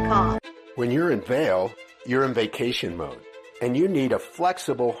LeadvilleRailroad.com. When you're in Vail, you're in vacation mode, and you need a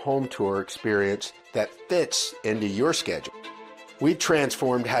flexible home tour experience that fits into your schedule. We've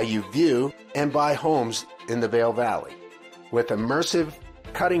transformed how you view and buy homes in the Vail Valley. With immersive,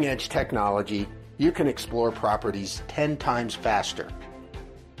 cutting-edge technology, you can explore properties 10 times faster.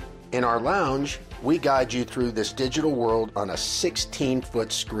 In our lounge, we guide you through this digital world on a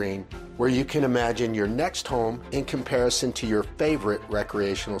 16-foot screen where you can imagine your next home in comparison to your favorite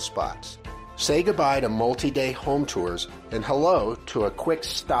recreational spots. Say goodbye to multi-day home tours and hello to a quick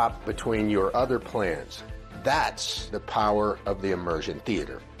stop between your other plans. That's the power of the Immersion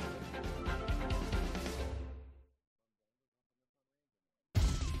Theater.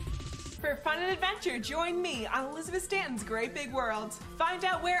 For fun and adventure, join me on Elizabeth Stanton's Great Big World. Find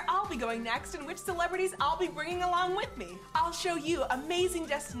out where I'll be going next and which celebrities I'll be bringing along with me. I'll show you amazing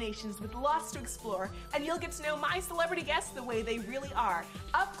destinations with lots to explore, and you'll get to know my celebrity guests the way they really are,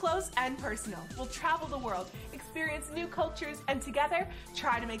 up close and personal. We'll travel the world, experience new cultures, and together,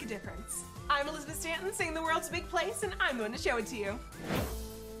 try to make a difference. I'm Elizabeth Stanton, saying the world's a big place, and I'm going to show it to you.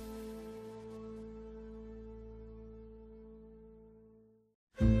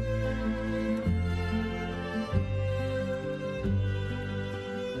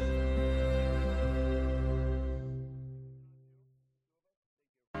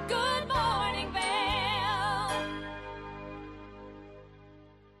 Good morning, Vail.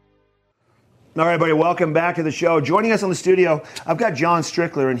 All right, everybody, welcome back to the show. Joining us on the studio, I've got John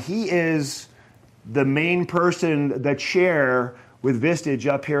Strickler, and he is the main person, the chair with Vistage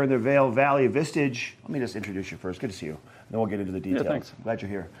up here in the Vail Valley. Vistage, let me just introduce you first. Good to see you. Then we'll get into the details. Yeah, thanks. Glad you're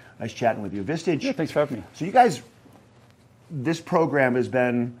here. Nice chatting with you. Vistage. Yeah, thanks for having me. So you guys, this program has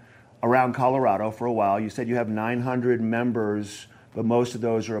been around Colorado for a while. You said you have 900 members, but most of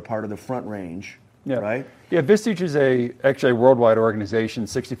those are a part of the Front Range, right? Yeah, Vistage is actually a worldwide organization,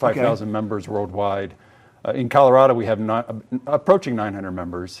 65,000 members worldwide. In Colorado, we have approaching 900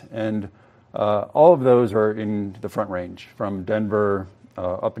 members, and all of those are in the Front Range, from Denver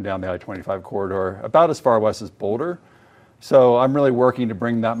up and down the I-25 corridor, about as far west as Boulder. So I'm really working to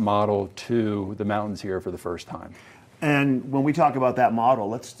bring that model to the mountains here for the first time. And when we talk about that model,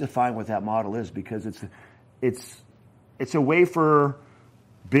 let's define what that model is, because it's a way for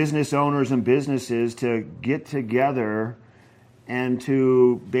business owners and businesses to get together and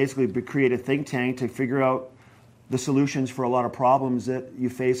to basically create a think tank to figure out the solutions for a lot of problems that you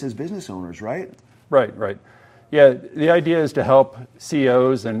face as business owners, right? Right. Yeah, the idea is to help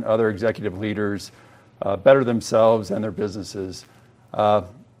CEOs and other executive leaders better themselves and their businesses.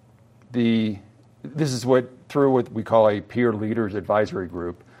 This is through what we call a peer leaders advisory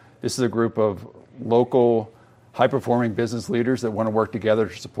group. This is a group of local high-performing business leaders that want to work together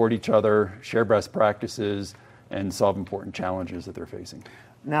to support each other, share best practices, and solve important challenges that they're facing.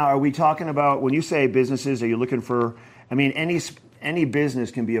 Now, are we talking about, when you say businesses, are you looking for, any business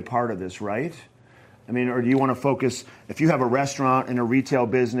can be a part of this, right? Or do you want to focus, if you have a restaurant and a retail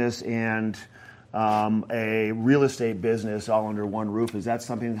business and a real estate business all under one roof, is that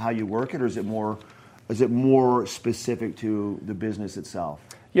something how you work it, or is it more specific to the business itself?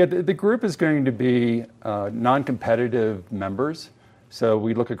 Yeah, the group is going to be non-competitive members. So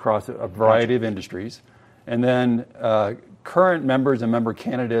we look across a variety of industries. And then current members and member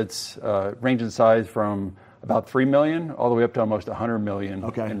candidates range in size from about 3 million all the way up to almost 100 million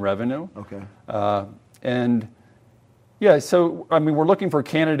in revenue. Okay. And yeah, so we're looking for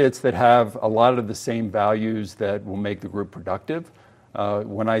candidates that have a lot of the same values that will make the group productive.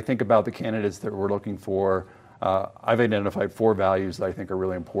 When I think about the candidates that we're looking for, I've identified 4 values that I think are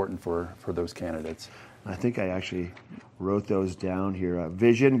really important for those candidates. I think I actually wrote those down here.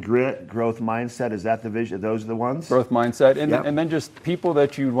 Vision, grit, growth mindset. Is that the vision? Those are the ones? Growth mindset, and, Yep. and then just people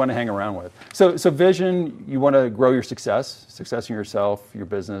that you want to hang around with. So vision, you want to grow your success in yourself, your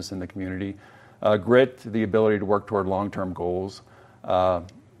business, and the community. Grit, the ability to work toward long-term goals.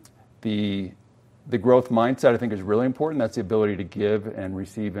 The growth mindset, I think, is really important. That's the ability to give and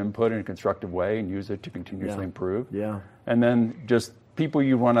receive input in a constructive way and use it to continuously improve. Yeah. And then just people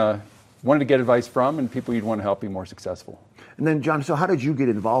you wanted to get advice from, and people you'd want to help be more successful. And then, John, so how did you get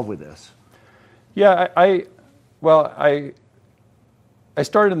involved with this? Yeah, I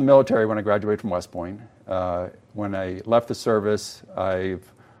started in the military when I graduated from West Point. When I left the service,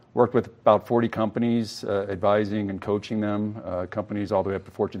 I've worked with about 40 companies, advising and coaching them, companies all the way up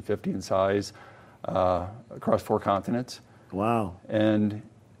to Fortune 50 in size, across 4 continents. Wow. And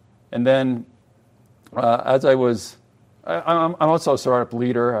then as I'm also a startup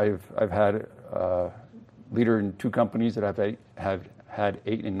leader. I've had leader in 2 companies that have had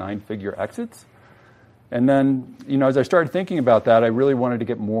 8 and 9 figure exits. And then, as I started thinking about that, I really wanted to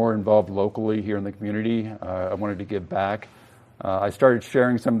get more involved locally here in the community. I wanted to give back. I started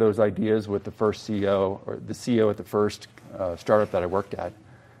sharing some of those ideas with the first CEO, or the CEO at the first startup that I worked at.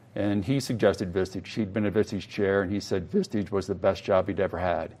 And he suggested Vistage. He'd been a Vistage chair, and he said Vistage was the best job he'd ever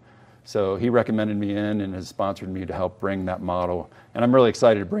had. So he recommended me in and has sponsored me to help bring that model. And I'm really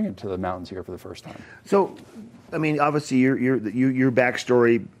excited to bring it to the mountains here for the first time. So, I mean, obviously, your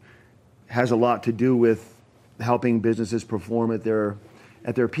backstory has a lot to do with helping businesses perform at their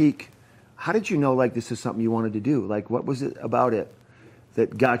peak. How did you know, like, this is something you wanted to do? Like, what was it about it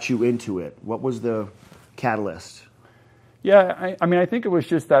that got you into it? What was the catalyst? Yeah, I mean, I think it was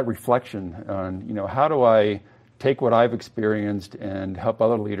just that reflection on, how do I take what I've experienced and help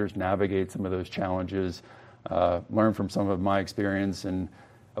other leaders navigate some of those challenges, learn from some of my experience, and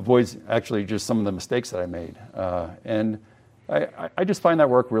avoid actually just some of the mistakes that I made. And I just find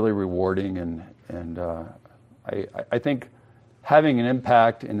that work really rewarding, and I think having an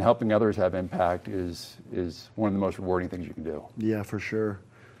impact and helping others have impact is one of the most rewarding things you can do. Yeah, for sure.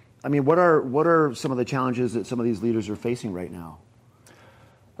 I mean, what are some of the challenges that some of these leaders are facing right now?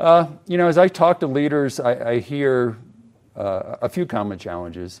 As I talk to leaders, I hear a few common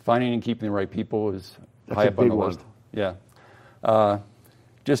challenges. Finding and keeping the right people is high up on the list. Yeah.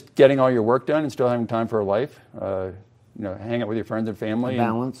 Just getting all your work done and still having time for a life. Hang out with your friends and family.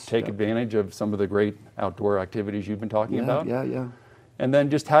 Balance. And take advantage of some of the great outdoor activities you've been talking about. Yeah. And then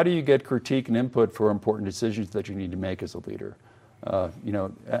just how do you get critique and input for important decisions that you need to make as a leader?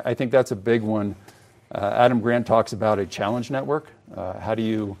 I think that's a big one. Adam Grant talks about a challenge network. How do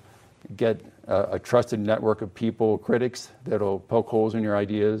you get a trusted network of people, critics, that'll poke holes in your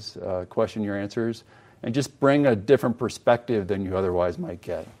ideas, question your answers, and just bring a different perspective than you otherwise might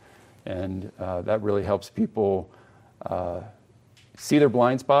get. And that really helps people see their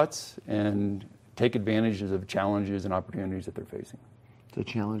blind spots and take advantage of challenges and opportunities that they're facing. The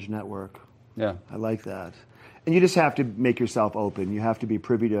challenge network. Yeah. I like that. And you just have to make yourself open. You have to be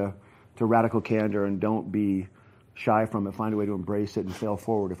privy to radical candor, and don't be shy from it. Find a way to embrace it and fail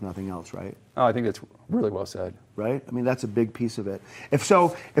forward, if nothing else, right? Oh, I think that's really well said. Right? I mean, that's a big piece of it. If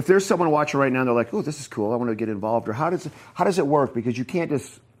there's someone watching right now and they're like, oh, this is cool, I want to get involved, or how does it work? Because you can't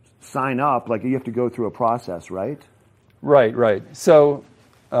just sign up, like you have to go through a process, right? Right. So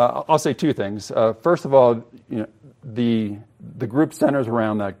I'll say 2 things. First of all, the group centers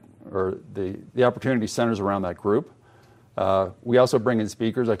around that, or the opportunity centers around that group. We also bring in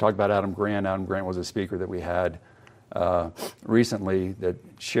speakers. I talked about Adam Grant. Adam Grant was a speaker that we had recently that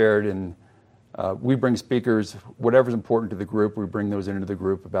shared, and we bring speakers, whatever's important to the group, we bring those into the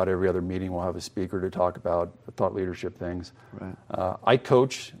group. About every other meeting, we'll have a speaker to talk about thought leadership things. Right. I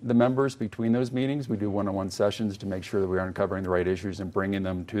coach the members between those meetings. We do one-on-one sessions to make sure that we are uncovering the right issues and bringing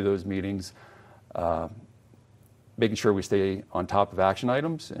them to those meetings, making sure we stay on top of action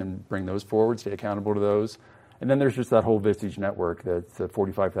items and bring those forward, stay accountable to those. And then there's just that whole Vistage network that's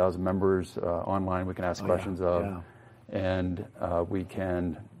 45,000 members online we can ask questions of. Yeah. And we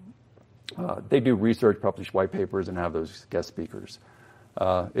can, they do research, publish white papers, and have those guest speakers.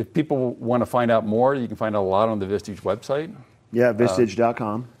 If people want to find out more, you can find out a lot on the Vistage website. Yeah,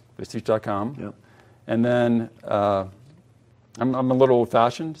 Vistage.com. Vistage.com. Yep. And then I'm a little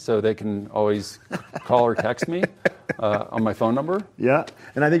old-fashioned, so they can always call or text me on my phone number. Yeah,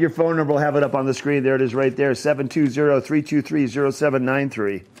 and I think your phone number will have it up on the screen. There it is right there,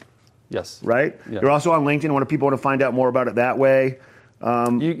 720-323-0793. Yes. Right? Yeah. You're also on LinkedIn. People want to find out more about it that way.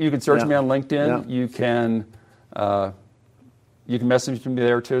 You can search me on LinkedIn. Yeah. You can message me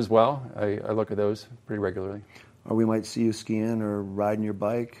there too as well. I look at those pretty regularly. Or we might see you skiing or riding your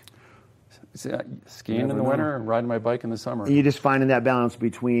bike. skiing in the winter and riding my bike in the summer. And you're just finding that balance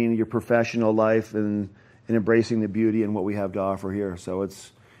between your professional life and embracing the beauty and what we have to offer here. So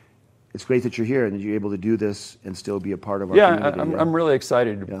it's great that you're here and that you're able to do this and still be a part of our community. I'm really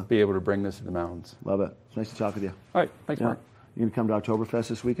excited to be able to bring this to the mountains. Love it. It's nice to talk with you. All right. Thanks, Mark. You going to come to Oktoberfest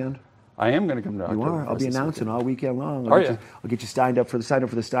this weekend? I am going to come to Oktoberfest. You are? I'll be announcing all weekend long. Are you? I'll get you signed up for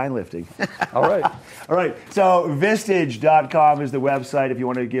the Stein lifting. All right. All right. So Vistage.com is the website if you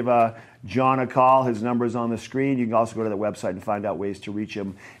want to give John a call. His number is on the screen. You can also go to the website and find out ways to reach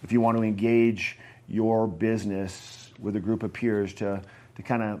him if you want to engage your business with a group of peers to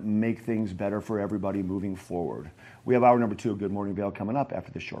kind of make things better for everybody moving forward. We have hour number 2 of Good Morning Vail coming up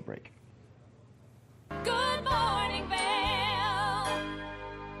after this short break. Good Morning Vail.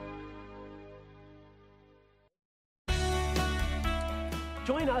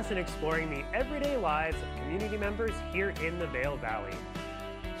 Join us in exploring the everyday lives of community members here in the Vail Valley.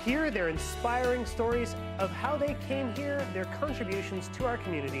 Hear their inspiring stories of how they came here, their contributions to our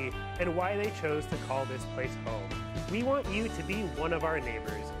community, and why they chose to call this place home. We want you to be one of our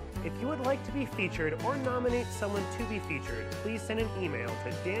neighbors. If you would like to be featured or nominate someone to be featured, please send an email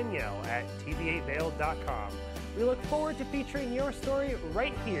to Danielle@tv8vail.com. We look forward to featuring your story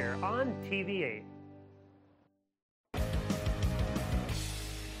right here on TV8.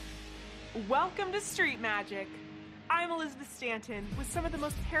 Welcome to Street Magic. I'm Elizabeth Stanton with some of the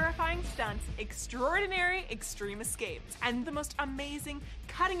most terrifying stunts, extraordinary extreme escapes, and the most amazing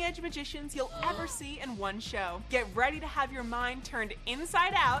cutting-edge magicians you'll ever see in one show. Get ready to have your mind turned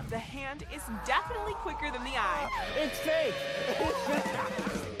inside out. The hand is definitely quicker than the eye. It's fake!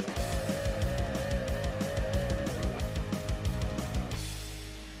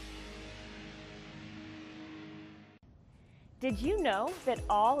 Did you know that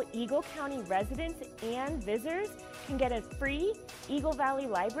all Eagle County residents and visitors can get a free Eagle Valley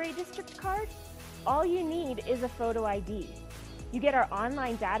Library District card? All you need is a photo ID. You get our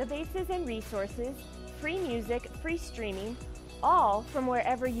online databases and resources, free music, free streaming, all from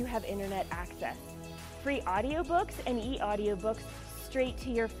wherever you have internet access. Free audiobooks and e-audiobooks straight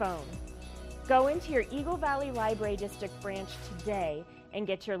to your phone. Go into your Eagle Valley Library District branch today and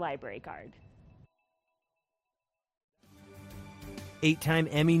get your library card. 8-time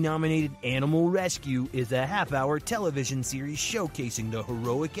Emmy-nominated Animal Rescue is a half-hour television series showcasing the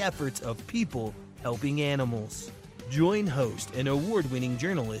heroic efforts of people helping animals. Join host and award-winning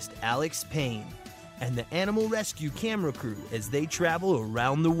journalist Alex Payne and the Animal Rescue camera crew as they travel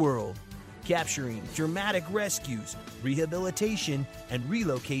around the world, capturing dramatic rescues, rehabilitation, and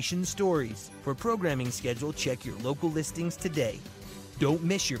relocation stories. For programming schedule, check your local listings today. Don't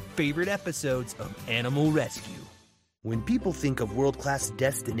miss your favorite episodes of Animal Rescue. When people think of world-class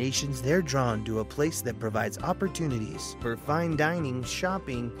destinations, they're drawn to a place that provides opportunities for fine dining,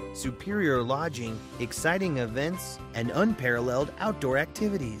 shopping, superior lodging, exciting events, and unparalleled outdoor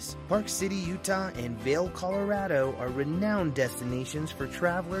activities. Park City, Utah, and Vail, Colorado are renowned destinations for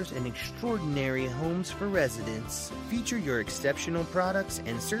travelers and extraordinary homes for residents. Feature your exceptional products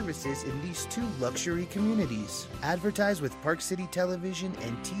and services in these 2 luxury communities. Advertise with Park City Television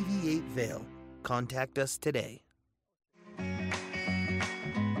and TV8 Vail. Contact us today.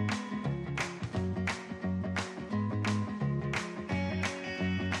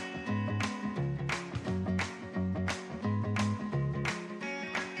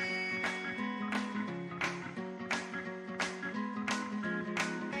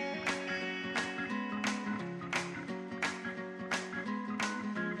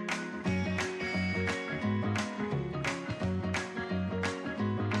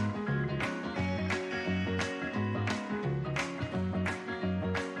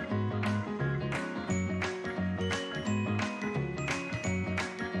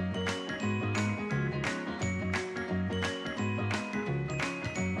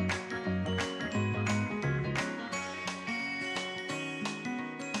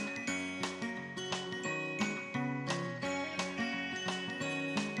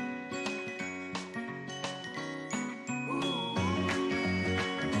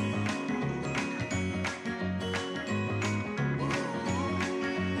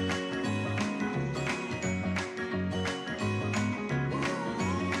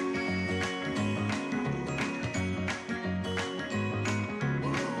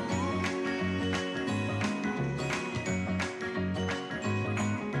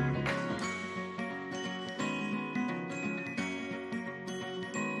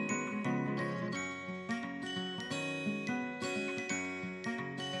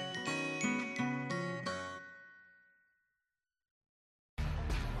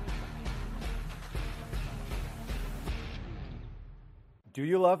 Do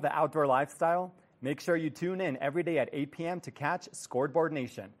you love the outdoor lifestyle? Make sure you tune in every day at 8 p.m. to catch Scoreboard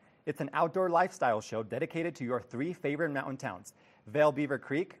Nation. It's an outdoor lifestyle show dedicated to your 3 favorite mountain towns, Vail Beaver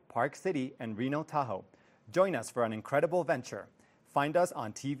Creek, Park City, and Reno Tahoe. Join us for an incredible venture. Find us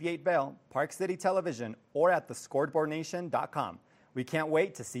on TV8 Vail, Park City Television, or at thescoreboardnation.com. We can't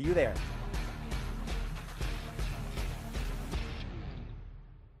wait to see you there.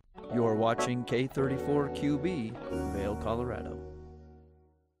 You're watching K34QB, Vail, Colorado.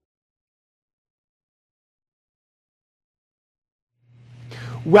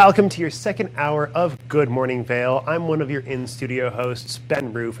 Welcome to your second hour of Good Morning Vail. I'm one of your in-studio hosts,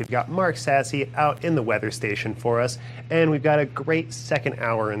 Ben Roof. We've got Mark Sassy out in the weather station for us, and we've got a great second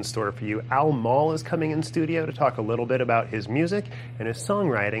hour in store for you. Al Mall is coming in studio to talk a little bit about his music and his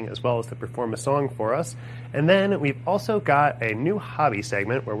songwriting, as well as to perform a song for us. And then we've also got a new hobby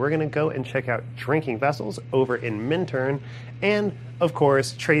segment where we're going to go and check out drinking vessels over in Minturn. And, of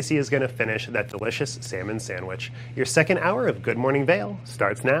course, Tracy is going to finish that delicious salmon sandwich. Your second hour of Good Morning Vail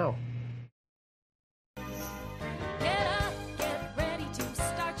starts now. Get up, get ready to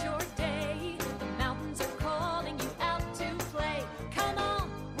start your day. The mountains are calling you out to play. Come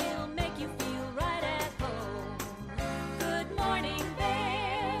on, we'll make you feel right at home. Good morning,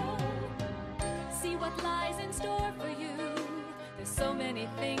 Vail. See what lies in store for you. There's so many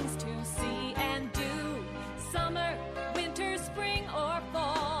things to see and do. Summer, winter, spring, or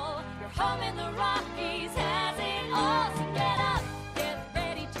fall. Your home in the Rockies has it all. So get up, get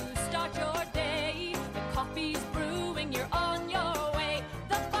ready to start your day. The coffee's brewing, you're on your way.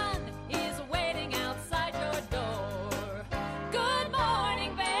 The fun is waiting outside your door. Good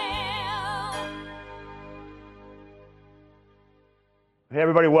morning, Vail. Hey,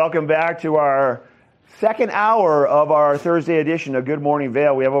 everybody, welcome back to our second hour of our Thursday edition of Good Morning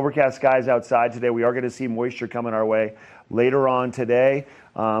Vail. We have overcast skies outside today. We are going to see moisture coming our way later on today,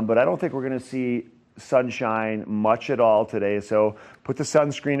 but I don't think we're going to see sunshine much at all today. So put the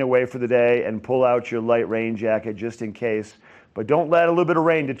sunscreen away for the day and pull out your light rain jacket just in case. But don't let a little bit of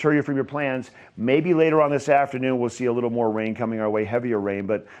rain deter you from your plans. Maybe later on this afternoon we'll see a little more rain coming our way, heavier rain.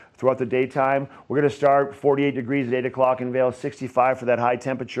 But throughout the daytime, we're going to start 48 degrees at 8 o'clock in Vail, 65 for that high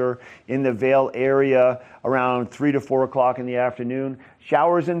temperature in the Vail area around 3 to 4 o'clock in the afternoon.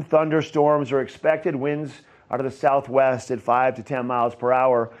 Showers and thunderstorms are expected. Winds out of the southwest at 5 to 10 miles per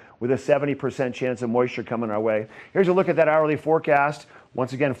hour with a 70% chance of moisture coming our way. Here's a look at that hourly forecast.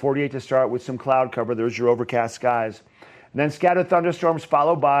 Once again, 48 to start with some cloud cover. There's your overcast skies. And then scattered thunderstorms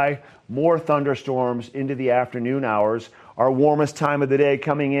followed by more thunderstorms into the afternoon hours. Our warmest time of the day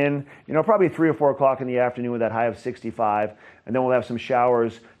coming in, probably 3 or 4 o'clock in the afternoon with that high of 65. And then we'll have some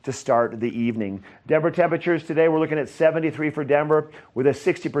showers to start the evening. Denver temperatures today, we're looking at 73 for Denver with a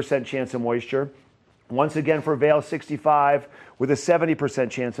 60% chance of moisture. Once again for Vail, 65 with a 70%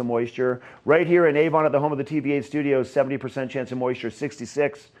 chance of moisture. Right here in Avon at the home of the TV8 studios, 70% chance of moisture,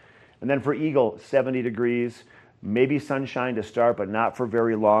 66. And then for Eagle, 70 degrees. Maybe sunshine to start, but not for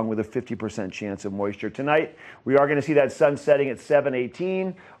very long with a 50% chance of moisture. Tonight, we are going to see that sun setting at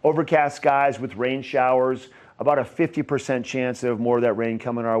 7:18. Overcast skies with rain showers. About a 50% chance of more of that rain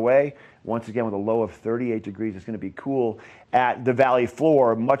coming our way. Once again, with a low of 38 degrees, it's going to be cool at the valley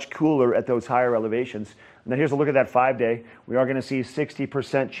floor, much cooler at those higher elevations. And then here's a look at that 5-day. We are going to see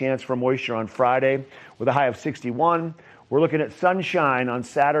 60% chance for moisture on Friday with a high of 61. We're looking at sunshine on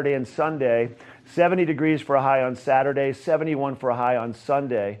Saturday and Sunday. 70 degrees for a high on Saturday, 71 for a high on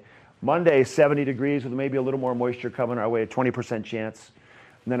Sunday. Monday, 70 degrees with maybe a little more moisture coming our way, a 20% chance.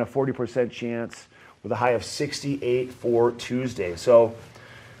 And then a 40% chance with a high of 68 for Tuesday. So,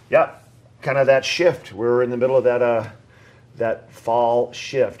 yeah, kind of that shift. We're in the middle of that fall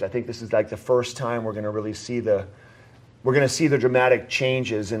shift. I think this is like the first time we're going to really see the dramatic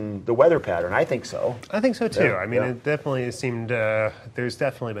changes in the weather pattern. I think so. I think so too. Yeah, I mean, yeah. It definitely seemed, there's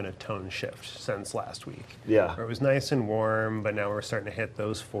definitely been a tone shift since last week. Yeah. Where it was nice and warm, but now we're starting to hit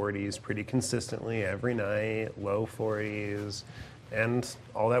those 40s pretty consistently every night, low 40s, and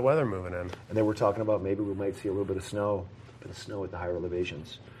all that weather moving in. And then we're talking about maybe we might see a little bit of snow at the higher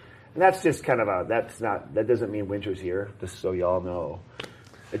elevations. And that's just kind of that doesn't mean winter's here, just so y'all know.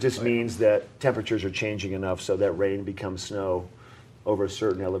 It just means that temperatures are changing enough so that rain becomes snow over a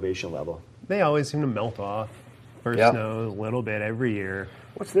certain elevation level. They always seem to melt off for snow a little bit every year.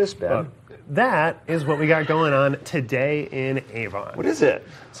 What's this, Ben? That is what we got going on today in Avon. What is it?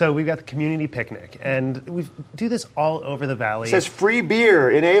 So we've got the community picnic, and we do this all over the valley. It says free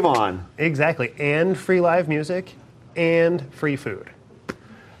beer in Avon. Exactly, and free live music, and free food.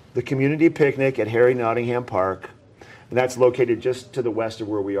 The community picnic at Harry Nottingham Park. And that's located just to the west of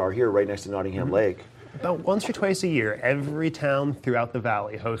where we are here, right next to Nottingham Lake. About once or twice a year, every town throughout the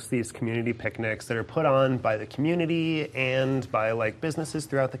valley hosts these community picnics that are put on by the community and by like businesses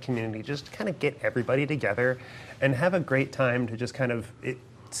throughout the community, just to kind of get everybody together and have a great time to just kind of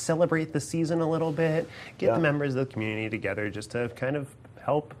celebrate the season a little bit, get the members of the community together just to kind of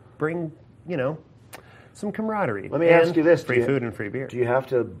help bring, some camaraderie. Let me ask you this. Free food and free beer. Do you have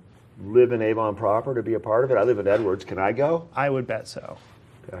to live in Avon proper to be a part of it? I live in Edwards. Can I go? I would bet so.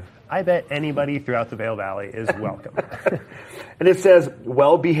 Okay. I bet anybody throughout the Vail Valley is welcome. And it says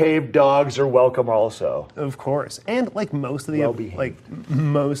well-behaved dogs are welcome also. Of course. And like most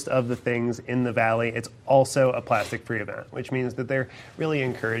of the things in the valley, it's also a plastic-free event, which means that they're really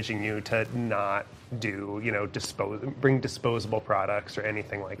encouraging you to not do, bring disposable products or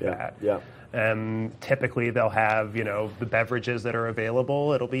anything like that. Yeah. Typically, they'll have, the beverages that are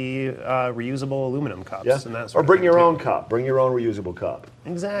available. It'll be reusable aluminum cups and that sort or of bring thing your too. own cup. Bring your own reusable cup.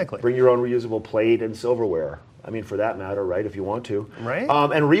 Exactly. Bring your own reusable plate and silverware. I mean, for that matter, right, if you want to. Right.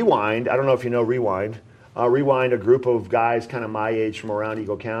 And Rewind, I don't know if you know Rewind. Rewind, a group of guys kind of my age from around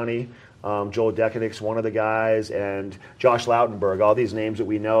Eagle County. Joel Dekenick's one of the guys, and Josh Lautenberg, all these names that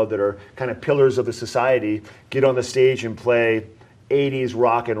we know that are kind of pillars of the society, get on the stage and play 80s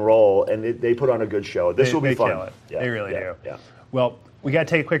rock and roll, and they put on a good show. This will be fun. Kill it. They really do. Yeah. Well, we got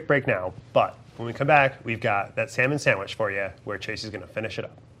to take a quick break now, but when we come back, we've got that salmon sandwich for you where Tracy's going to finish it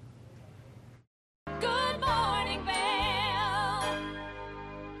up. Good morning, Vail.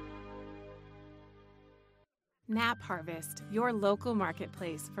 Nap Harvest, your local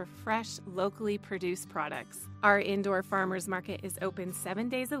marketplace for fresh, locally produced products. Our indoor farmers market is open 7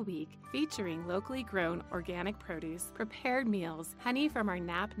 days a week, featuring locally grown organic produce, prepared meals, honey from our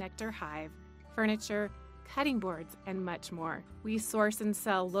Nap Nectar hive, furniture, cutting boards, and much more. We source and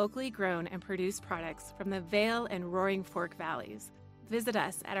sell locally grown and produced products from the Vail and Roaring Fork Valleys. Visit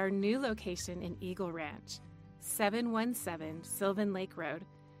us at our new location in Eagle Ranch, 717 Sylvan Lake Road,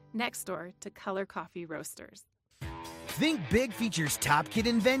 next door to Color Coffee Roasters. Think Big features top kid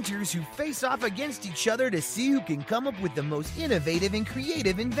inventors who face off against each other to see who can come up with the most innovative and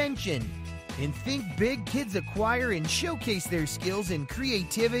creative invention. In Think Big, kids acquire and showcase their skills in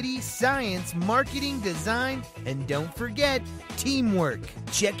creativity, science, marketing, design, and don't forget, teamwork.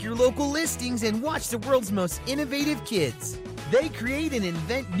 Check your local listings and watch the world's most innovative kids. They create and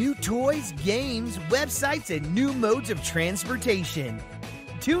invent new toys, games, websites, and new modes of transportation.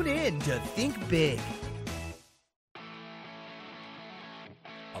 Tune in to Think Big.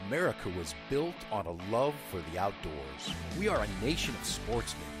 America was built on a love for the outdoors. We are a nation of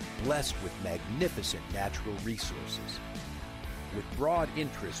sportsmen, blessed with magnificent natural resources. With broad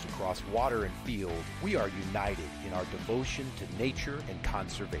interests across water and field, we are united in our devotion to nature and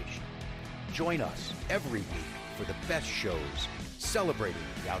conservation. Join us every week for the best shows celebrating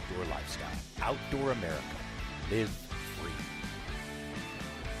the outdoor lifestyle. Outdoor America. Live free.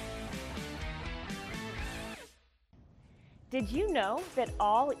 Did you know that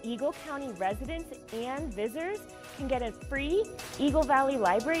all Eagle County residents and visitors can get a free Eagle Valley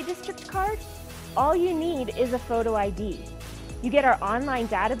Library District card? All you need is a photo ID. You get our online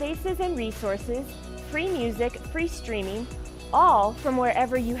databases and resources, free music, free streaming, all from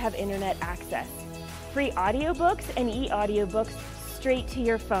wherever you have internet access. Free audiobooks and e-audiobooks straight to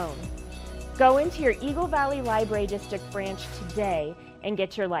your phone. Go into your Eagle Valley Library District branch today and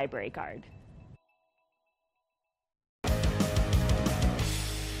get your library card.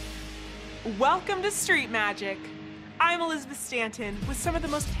 Welcome to Street Magic. I'm Elizabeth Stanton with some of the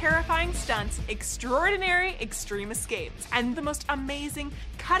most terrifying stunts, extraordinary extreme escapes, and the most amazing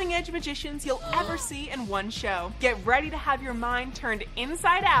cutting-edge magicians you'll ever see in one show. Get ready to have your mind turned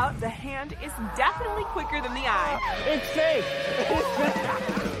inside out. The hand is definitely quicker than the eye. It's safe.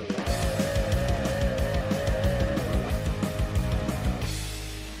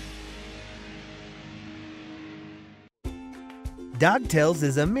 Dog Tales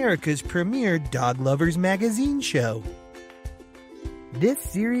is America's premier dog lovers magazine show. This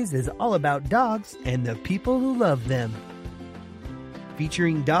series is all about dogs and the people who love them.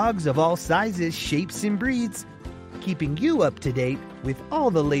 Featuring dogs of all sizes, shapes, and breeds, keeping you up to date with all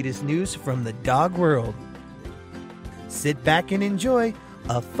the latest news from the dog world. Sit back and enjoy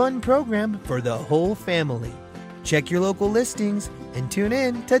a fun program for the whole family. Check your local listings and tune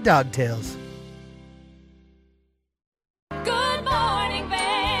in to Dog Tales. Good morning, Vail.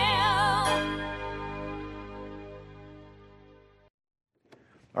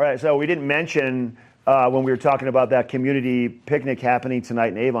 All right, so we didn't mention when we were talking about that community picnic happening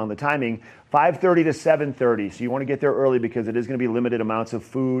tonight in Avon, the timing, 5:30 to 7:30. So you want to get there early because it is going to be limited amounts of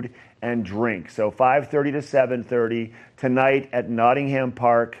food and drink. So 5:30 to 7:30 tonight at Nottingham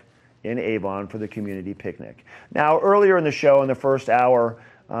Park in Avon for the community picnic. Now, earlier in the show, in the first hour,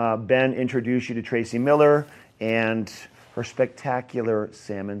 Ben introduced you to Tracy Miller and her spectacular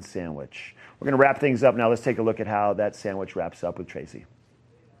salmon sandwich. We're going to wrap things up now. Let's take a look at how that sandwich wraps up with Tracy.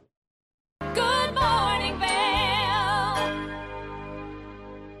 Good morning, Vale.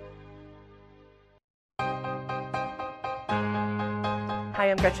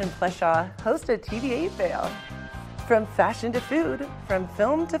 Hi, I'm Gretchen Pleshaw, host of TV8 Vale. From fashion to food, from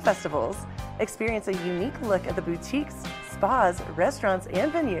film to festivals, experience a unique look at the boutiques, spas, restaurants,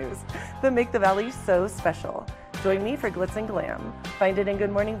 and venues that make the Valley so special. Join me for Glitz and Glam. Find it in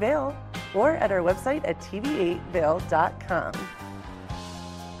Good Morning Vale or at our website at tv8vale.com.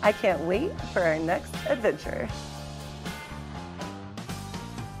 I can't wait for our next adventure.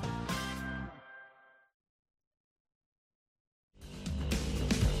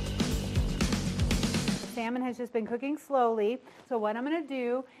 Salmon has just been cooking slowly. So what I'm going to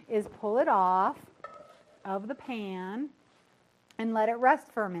do is pull it off of the pan and let it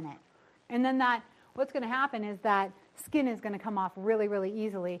rest for a minute. And then what's going to happen is that skin is going to come off really, really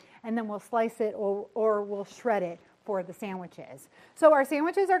easily, and then we'll slice it or we'll shred it for the sandwiches. So our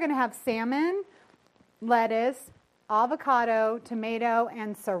sandwiches are going to have salmon, lettuce, avocado, tomato,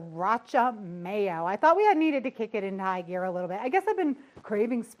 and sriracha mayo. I thought we had needed to kick it into high gear a little bit. I guess I've been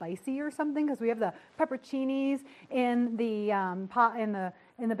craving spicy or something because we have the pepperoncinis in the pot in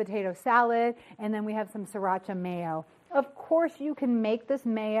the potato salad, and then we have some sriracha mayo. Of course, you can make this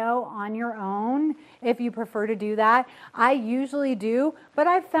mayo on your own if you prefer to do that. I usually do, but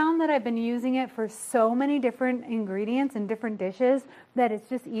I've found that I've been using it for so many different ingredients and different dishes that it's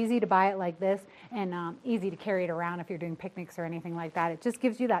just easy to buy it like this and easy to carry it around if you're doing picnics or anything like that. It just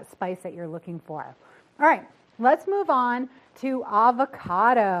gives you that spice that you're looking for. All right, let's move on to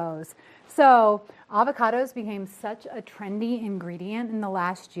avocados. So avocados became such a trendy ingredient in the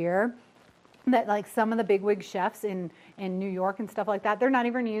last year that like some of the bigwig chefs in New York and stuff like that, they're not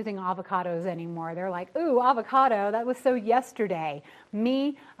even using avocados anymore. They're like, ooh, avocado, that was so yesterday.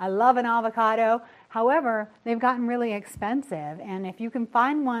 Me, I love an avocado. However, they've gotten really expensive. And if you can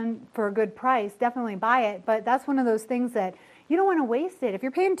find one for a good price, definitely buy it. But that's one of those things that you don't want to waste it. If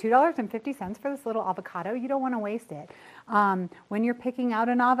you're paying $2.50 for this little avocado, you don't want to waste it. When you're picking out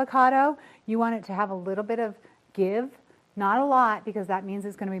an avocado, you want it to have a little bit of give. Not a lot, because that means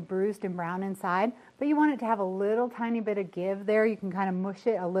it's going to be bruised and brown inside, but you want it to have a little tiny bit of give there. You can kind of mush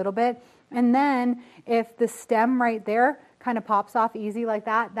it a little bit. And then if the stem right there kind of pops off easy like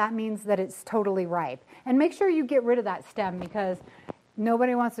that, that means that it's totally ripe. And make sure you get rid of that stem because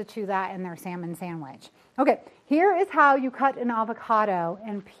nobody wants to chew that in their salmon sandwich. Okay, here is how you cut an avocado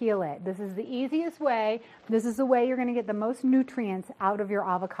and peel it. This is the easiest way. This is the way you're going to get the most nutrients out of your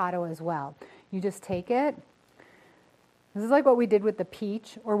avocado as well. You just take it. This is like what we did with the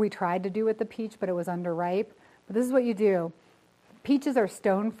peach, or we tried to do with the peach, but it was underripe. But this is what you do. Peaches are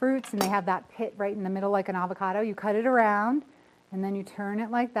stone fruits, and they have that pit right in the middle like an avocado. You cut it around, and then you turn it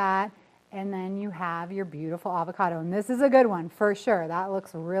like that, and then you have your beautiful avocado. And this is a good one, for sure. That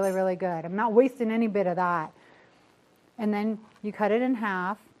looks really, really good. I'm not wasting any bit of that. And then you cut it in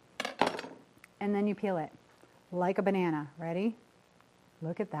half, and then you peel it like a banana. Ready?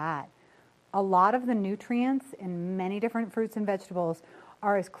 Look at that. A lot of the nutrients in many different fruits and vegetables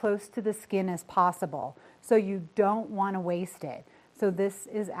are as close to the skin as possible. So you don't want to waste it. So this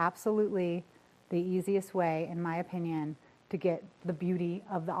is absolutely the easiest way, in my opinion, to get the beauty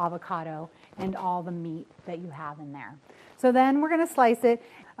of the avocado and all the meat that you have in there. So then we're going to slice it.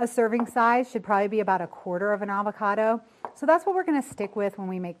 A serving size should probably be about 1/4 of an avocado. So that's what we're going to stick with when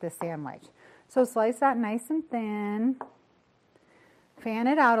we make this sandwich. So slice that nice and thin. Fan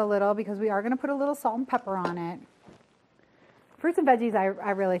it out a little because we are going to put a little salt and pepper on it. Fruits and veggies, I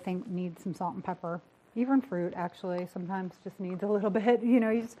really think need some salt and pepper. Even fruit, actually, sometimes just needs a little bit. You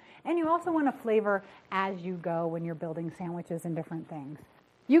know, and you also want to flavor as you go when you're building sandwiches and different things.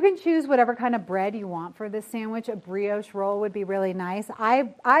 You can choose whatever kind of bread you want for this sandwich. A brioche roll would be really nice.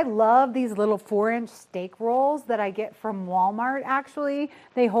 I love these little 4-inch steak rolls that I get from Walmart, actually.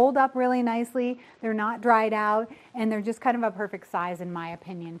 They hold up really nicely. They're not dried out, and they're just kind of a perfect size, in my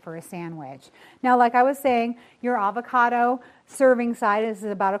opinion, for a sandwich. Now, like I was saying, your avocado serving size is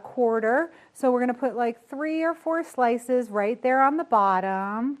about 1/4. So we're going to put like 3 or 4 slices right there on the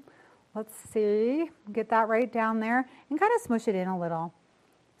bottom. Let's see. Get that right down there and kind of smush it in a little,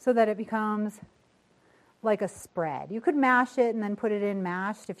 so that it becomes like a spread. You could mash it and then put it in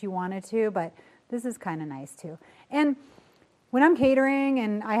mashed if you wanted to, but this is kind of nice too. And when I'm catering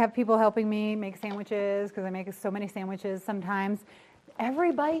and I have people helping me make sandwiches, because I make so many sandwiches sometimes,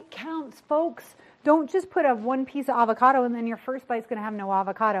 every bite counts, folks. Don't just put one piece of avocado and then your first bite's going to have no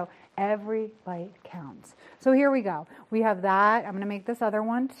avocado. Every bite counts. So here we go. We have that. I'm going to make this other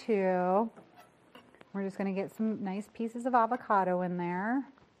one too. We're just going to get some nice pieces of avocado in there.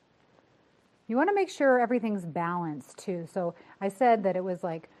 You want to make sure everything's balanced too. So I said that it was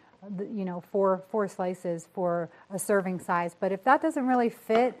like, you know, four slices for a serving size. But if that doesn't really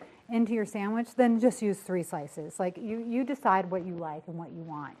fit into your sandwich, then just use 3 slices. Like you decide what you like and what you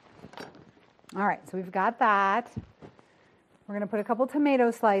want. All right, so we've got that. We're going to put a couple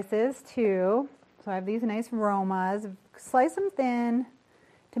tomato slices too. So I have these nice Romas. Slice them thin.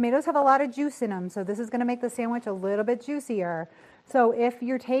 Tomatoes have a lot of juice in them, so this is going to make the sandwich a little bit juicier. So if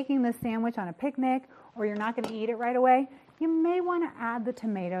you're taking this sandwich on a picnic or you're not going to eat it right away, you may want to add the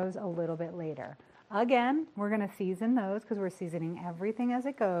tomatoes a little bit later. Again, we're going to season those because we're seasoning everything as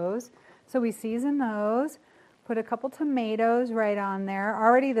it goes. So we season those. Put a couple tomatoes right on there.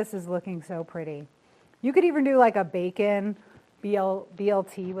 Already this is looking so pretty. You could even do like a bacon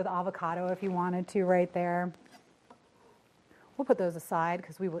BLT with avocado if you wanted to right there. We'll put those aside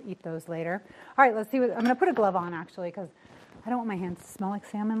because we will eat those later. All right, let's see what, I'm going to put a glove on actually because I don't want my hands to smell like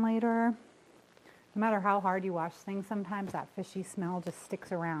salmon later. No matter how hard you wash things, sometimes that fishy smell just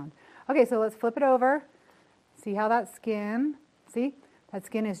sticks around. Okay, so let's flip it over. See how that skin, see? That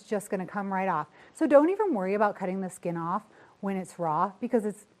skin is just going to come right off. So don't even worry about cutting the skin off when it's raw because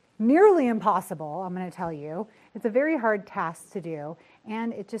it's nearly impossible, I'm going to tell you. It's a very hard task to do,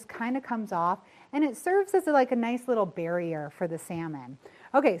 and it just kind of comes off, and it serves as like a nice little barrier for the salmon.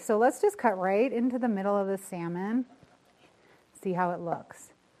 Okay, so let's just cut right into the middle of the salmon. See how it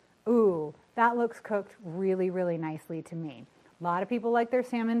looks. Ooh, that looks cooked really, really nicely to me. A lot of people like their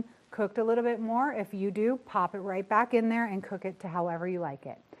salmon cooked a little bit more. If you do, pop it right back in there and cook it to however you like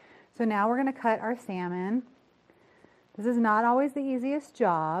it. So now we're going to cut our salmon. This is not always the easiest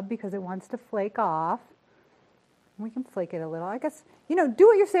job because it wants to flake off. We can flake it a little. I guess, you know, do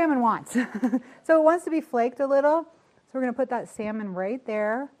what your salmon wants. So it wants to be flaked a little. So we're going to put that salmon right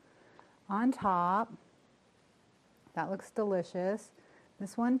there on top. That looks delicious.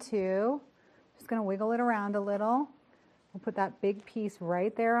 This one too. Just going to wiggle it around a little. We'll put that big piece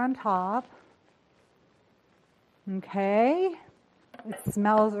right there on top. Okay. It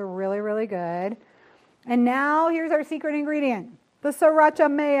smells really, really good. And now here's our secret ingredient, the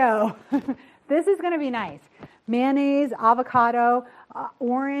sriracha mayo. This is going to be nice. Mayonnaise, avocado,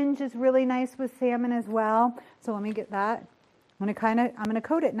 orange is really nice with salmon as well. So let me get that. I'm going to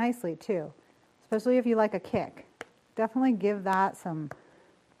coat it nicely too, especially if you like a kick. Definitely give it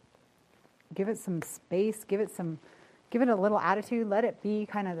some space, give it a little attitude. Let it be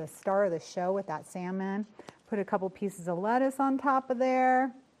kind of the star of the show with that salmon. Put a couple pieces of lettuce on top of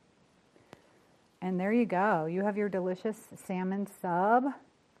there. And there you go. You have your delicious salmon sub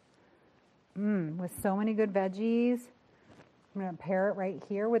with so many good veggies. I'm going to pair it right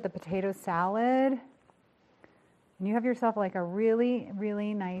here with the potato salad. And you have yourself like a really,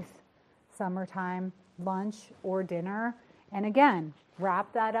 really nice summertime lunch or dinner. And again,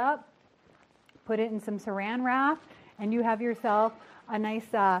 wrap that up, put it in some saran wrap, and you have yourself a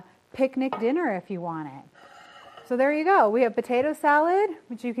nice picnic dinner if you want it. So there you go. We have potato salad,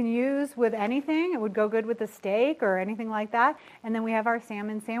 which you can use with anything. It would go good with a steak or anything like that. And then we have our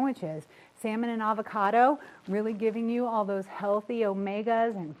salmon sandwiches. Salmon and avocado, really giving you all those healthy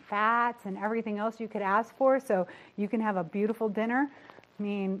omegas and fats and everything else you could ask for. So you can have a beautiful dinner. I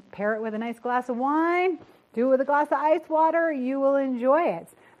mean, pair it with a nice glass of wine, do it with a glass of ice water. You will enjoy it.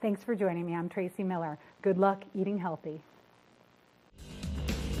 Thanks for joining me. I'm Tracy Miller. Good luck eating healthy.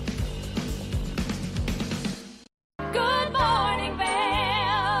 Good morning,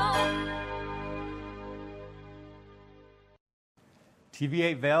 Vale.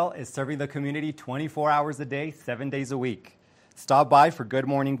 TV8 Vail is serving the community 24 hours a day, 7 days a week. Stop by for Good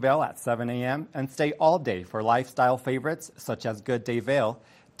Morning Vail at 7 a.m. and stay all day for lifestyle favorites such as Good Day Vail,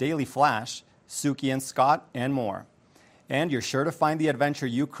 Daily Flash, Suki and Scott, and more. And you're sure to find the adventure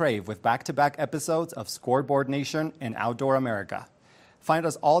you crave with back-to-back episodes of Scoreboard Nation and Outdoor America. Find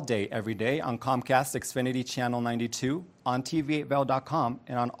us all day, every day on Comcast Xfinity Channel 92, on TV8Vail.com,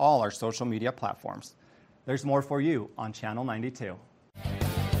 and on all our social media platforms. There's more for you on Channel 92.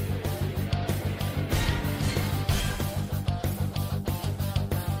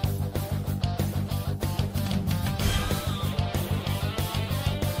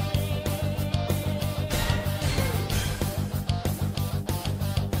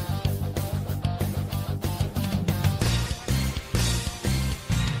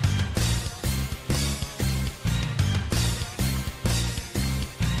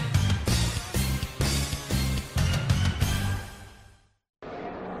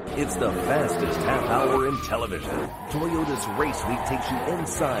 It's the fastest half hour in television. Toyota's Race Week takes you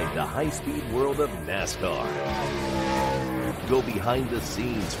inside the high-speed world of NASCAR. Go behind the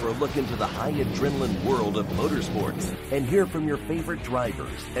scenes for a look into the high adrenaline world of motorsports and hear from your favorite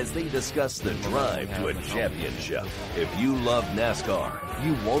drivers as they discuss the drive to a championship. If you love NASCAR,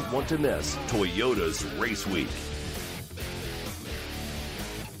 you won't want to miss Toyota's Race Week.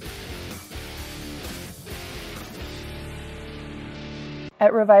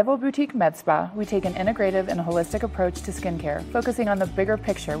 At Revival Boutique Med Spa, we take an integrative and holistic approach to skincare, focusing on the bigger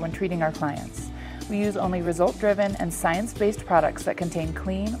picture when treating our clients. We use only result-driven and science-based products that contain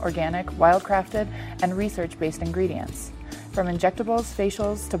clean, organic, wildcrafted, and research-based ingredients. From injectables,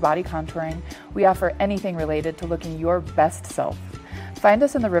 facials, to body contouring, we offer anything related to looking your best self. Find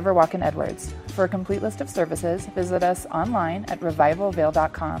us in the Riverwalk in Edwards. For a complete list of services, visit us online at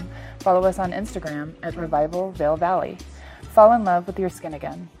revivalvale.com. Follow us on Instagram at Revival Vale Valley. Fall in love with your skin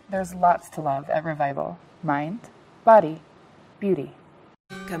again. There's lots to love at Revival. Mind, body, beauty.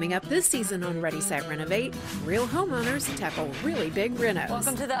 Coming up this season on Ready, Set, Renovate, real homeowners tackle really big renos.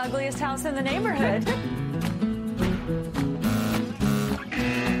 Welcome to the ugliest house in the neighborhood.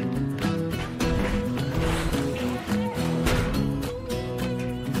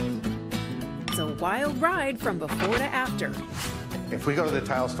 It's a wild ride from before to after. If we go to the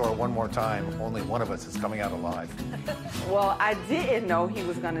tile store one more time, only one of us is coming out alive. Well, I didn't know he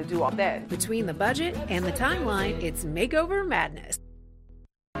was going to do all that. Between the budget and the timeline, it's makeover madness.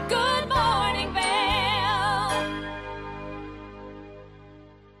 Good morning, Vale.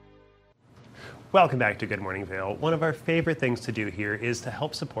 Welcome back to Good Morning Vale. One of our favorite things to do here is to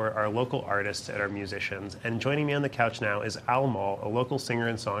help support our local artists and our musicians. And joining me on the couch now is Al Mall, a local singer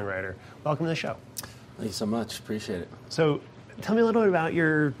and songwriter. Welcome to the show. Thank you so much. Appreciate it. So tell me a little bit about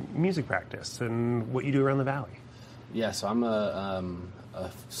your music practice and what you do around the Valley. Yeah, so I'm a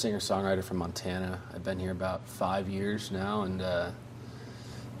singer-songwriter from Montana. I've been here about 5 years now, and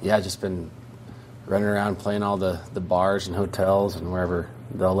I've just been running around playing all the bars and hotels and wherever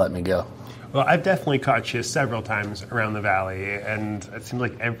they'll let me go. Well, I've definitely caught you several times around the Valley, and it seems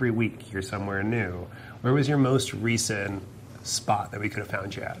like every week you're somewhere new. Where was your most recent spot that we could have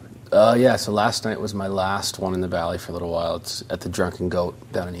found you at? So last night was my last one in the Valley for a little while. It's at the Drunken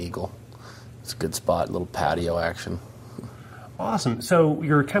Goat down in Eagle. It's a good spot, a little patio action. Awesome. So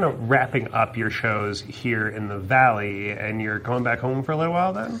you're kind of wrapping up your shows here in the Valley, and you're going back home for a little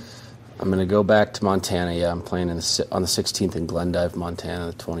while then? I'm going to go back to Montana. Yeah, I'm playing on the 16th in Glendive, Montana,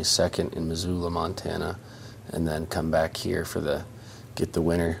 the 22nd in Missoula, Montana, and then come back here get the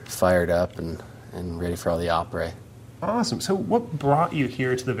winter fired up and ready for all the opera. Awesome. So what brought you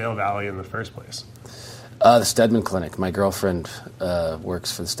here to the Vail Valley in the first place? The Stedman Clinic. My girlfriend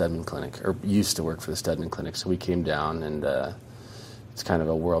works for the Stedman Clinic, or used to work for the Stedman Clinic, so we came down, and it's kind of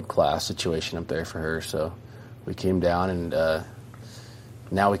a world-class situation up there for her, so we came down, and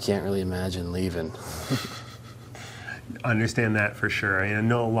now we can't really imagine leaving. Understand that for sure. I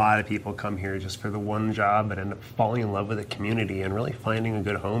know a lot of people come here just for the one job but end up falling in love with the community and really finding a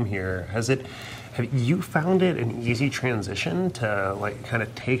good home here. Have you found it an easy transition to kind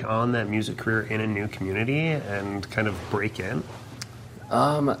of take on that music career in a new community and kind of break in?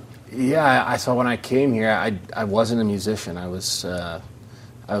 I saw when I came here, I wasn't a musician. I was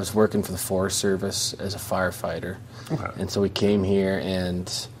working for the Forest Service as a firefighter. Okay. And so we came here,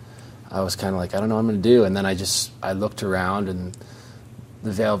 and I was kind of like, I don't know what I'm going to do. And then I looked around, and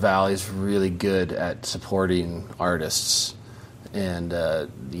the Vail Valley is really good at supporting artists. And,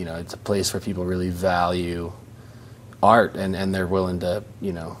 it's a place where people really value art, and they're willing to,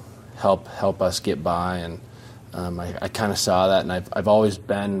 help us get by. And I kind of saw that, and I've always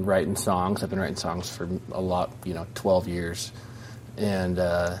been writing songs. I've been writing songs for 12 years. And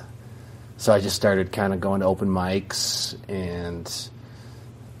so I just started kind of going to open mics, and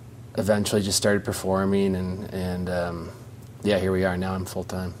eventually just started performing, and here we are. Now I'm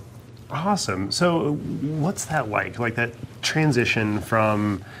full-time. Awesome. So what's that like that transition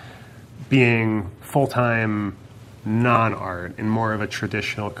from being full-time non-art in more of a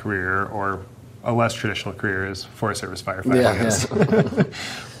traditional career, or a less traditional career as Forest Service firefighter? Yeah.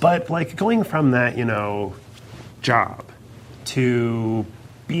 But going from that, job to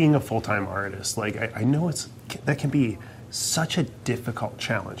being a full-time artist, I know that can be such a difficult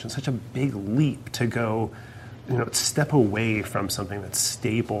challenge and such a big leap to go, step away from something that's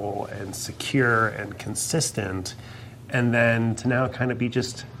stable and secure and consistent, and then to now kind of be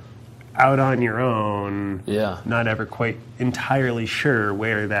just out on your own, not ever quite entirely sure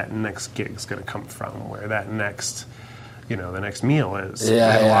where that next gig's going to come from, where that next, the next meal is in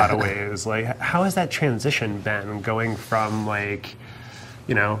a lot of ways. How has that transition been, going from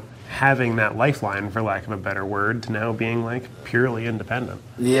having that lifeline, for lack of a better word, to now being like purely independent.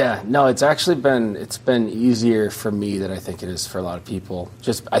 Yeah, no, it's actually been easier for me than I think it is for a lot of people.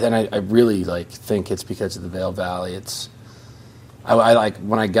 I really think it's because of the Vail Valley. I like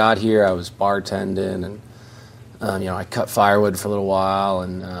when I got here, I was bartending, and I cut firewood for a little while,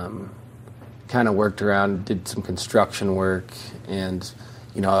 and kind of worked around, did some construction work, and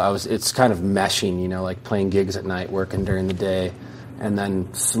it's kind of meshing, like playing gigs at night, working during the day. And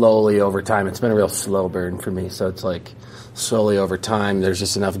then slowly over time, it's been a real slow burn for me. So it's like slowly over time, there's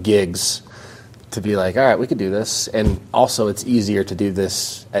just enough gigs to be like, all right, we could do this. And also it's easier to do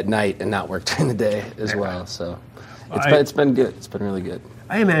this at night and not work during the day as well. So it's been good. It's been really good.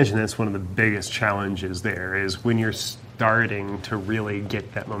 I imagine that's one of the biggest challenges there is when you're starting to really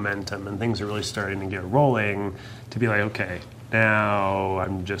get that momentum and things are really starting to get rolling, to be like, okay, now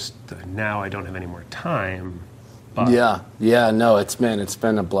I don't have any more time. But No, it's been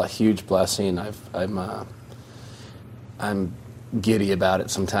a huge blessing. I'm giddy about it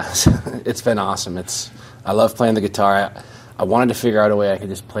sometimes. It's been awesome. I love playing the guitar. I wanted to figure out a way I could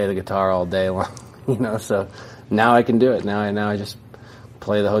just play the guitar all day long, So now I can do it. Now I just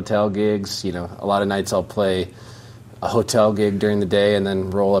play the hotel gigs. A lot of nights I'll play a hotel gig during the day and then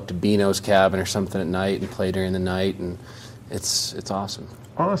roll up to Beano's Cabin or something at night and play during the night, and it's awesome.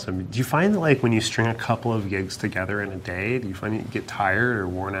 Awesome. Do you find that when you string a couple of gigs together in a day, do you find you get tired or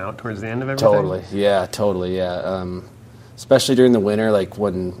worn out towards the end of everything? Totally, yeah. Especially during the winter,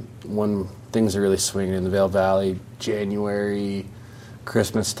 when things are really swinging in the Vail Valley, January,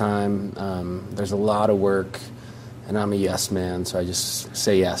 Christmas time, there's a lot of work, and I'm a yes man, so I just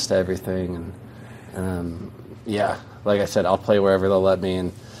say yes to everything. And like I said, I'll play wherever they'll let me,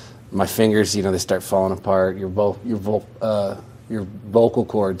 and my fingers, they start falling apart. Your vocal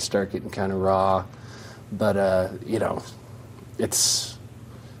cords start getting kind of raw, but it's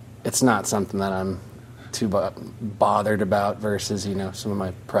not something that I'm too bothered about versus some of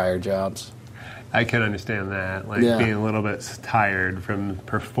my prior jobs. I can understand that. Being a little bit tired from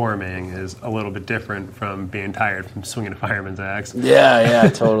performing is a little bit different from being tired from swinging a fireman's axe. Yeah,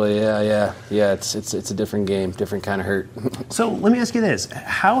 totally. Yeah. It's a different game, different kind of hurt. So let me ask you this: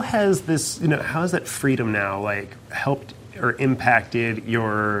 how has that freedom now helped or impacted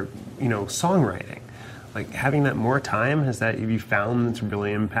your songwriting? Having that more time, have you found that's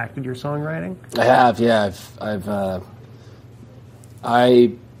really impacted your songwriting? I have, yeah.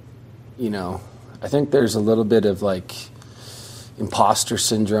 I think there's a little bit of imposter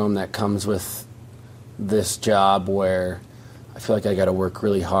syndrome that comes with this job where I feel like I got to work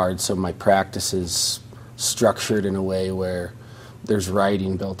really hard, so my practice is structured in a way where there's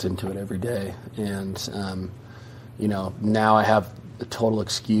writing built into it every day, and now I have a total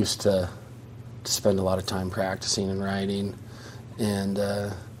excuse to spend a lot of time practicing and writing and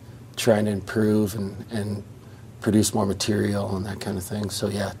trying to improve and produce more material and that kind of thing. So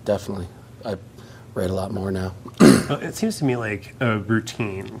yeah, definitely. I write a lot more now. It seems to me like a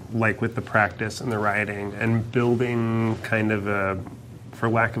routine, with the practice and the writing and building kind of a, for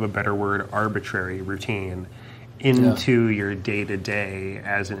lack of a better word, arbitrary routine into your day-to-day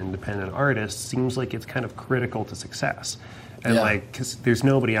as an independent artist seems like it's kind of critical to success. And because there's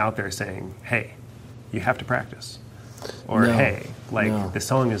nobody out there saying, hey, you have to practice. Or, hey, the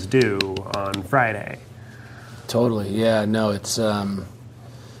song is due on Friday. Totally, yeah. No, it's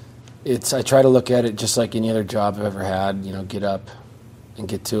I try to look at it just like any other job I've ever had, get up and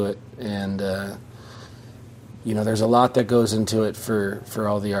get to it. And, there's a lot that goes into it for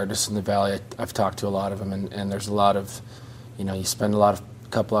all the artists in the Valley. I've talked to a lot of them, and there's a lot of, you spend a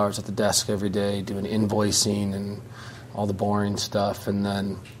couple hours at the desk every day doing invoicing and all the boring stuff, and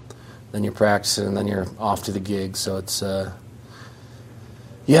then you're practicing, and then you're off to the gig. So it's,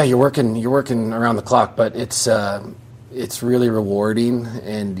 you're working around the clock, but it's really rewarding,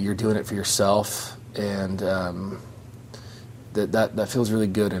 and you're doing it for yourself, and that feels really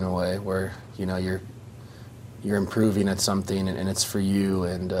good in a way where you're improving at something, and it's for you,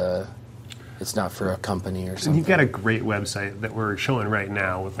 and it's not for a company or something. And you've got a great website that we're showing right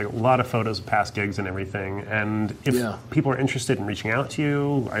now with a lot of photos of past gigs and everything. And if people are interested in reaching out to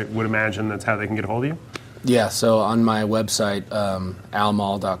you, I would imagine that's how they can get a hold of you. Yeah, so on my website,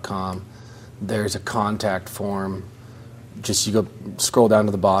 almall.com, there's a contact form. Just you go scroll down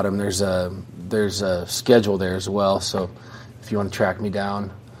to the bottom. There's a schedule there as well. So if you want to track me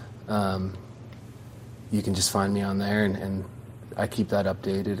down, you can just find me on there, and I keep that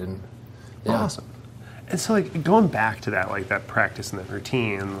updated. And awesome. And so going back to that that practice and that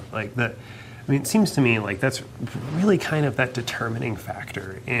routine, it seems to me that's really kind of that determining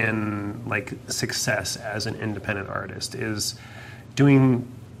factor in success as an independent artist is doing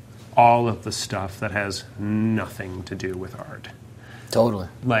all of the stuff that has nothing to do with art. Totally.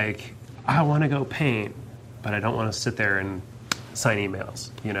 Like, I want to go paint, but I don't want to sit there and sign emails,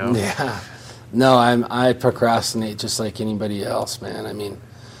 you know? Yeah. No, I procrastinate just like anybody else, man. I mean,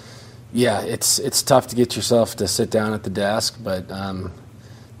 yeah, it's tough to get yourself to sit down at the desk, but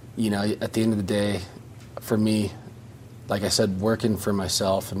you know, at the end of the day, for me, like I said, working for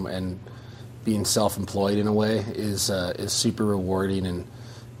myself and being self-employed in a way is super rewarding and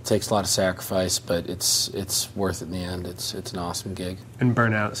takes a lot of sacrifice, but it's worth it in the end. It's an awesome gig. And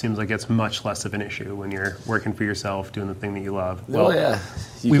burnout seems like it's much less of an issue when you're working for yourself, doing the thing that you love. Well, yeah,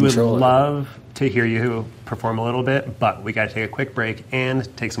 we would love to hear you perform a little bit, but we got to take a quick break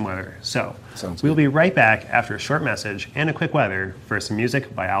and take some weather. So we'll be right back after a short message and a quick weather for some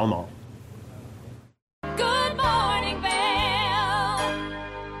music by Al Mall. Good morning, Vale.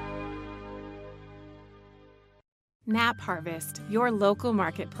 Nap Harvest, your local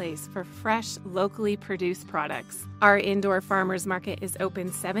marketplace for fresh, locally produced products. Our indoor farmers market is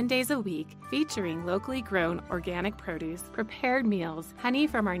open 7 days a week, featuring locally grown organic produce, prepared meals, honey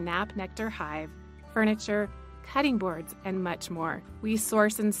from our Nap Nectar hive, furniture, cutting boards, and much more. We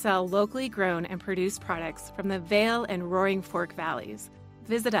source and sell locally grown and produced products from the Vail and Roaring Fork Valleys.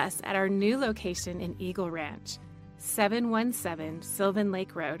 Visit us at our new location in Eagle Ranch, 717 Sylvan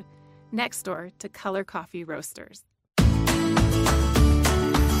Lake Road, next door to Color Coffee Roasters.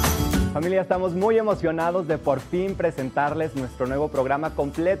 Familia, estamos muy emocionados de por fin presentarles nuestro nuevo programa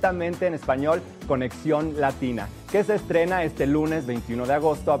completamente en español, Conexión Latina, que se estrena este lunes 21 de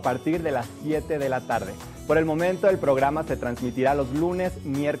agosto a partir de las 7 de la tarde. Por el momento, el programa se transmitirá los lunes,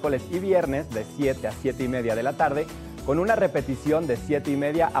 miércoles y viernes de 7 a 7 y media de la tarde, con una repetición de 7 y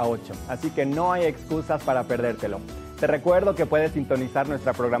media a 8, así que no hay excusas para perdértelo. Te recuerdo que puedes sintonizar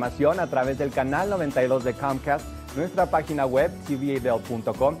nuestra programación a través del canal 92 de Comcast, nuestra página web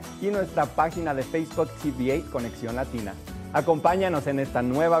tva.com y nuestra página de Facebook TVA Conexión Latina. Acompáñanos en esta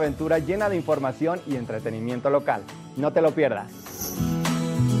nueva aventura llena de información y entretenimiento local. No te lo pierdas.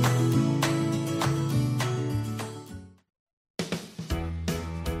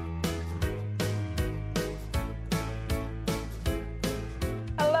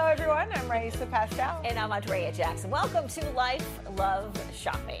 Pascal. And I'm Andrea Jackson. Welcome to Life, Love,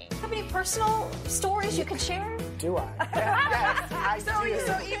 Shopping. Have any personal stories you can share? Do I? Yes, I do.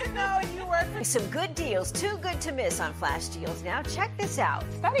 So even though you work for some good deals, too good to miss on flash deals. Now check this out.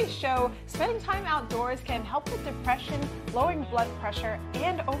 Studies show spending time outdoors can help with depression, lowering blood pressure,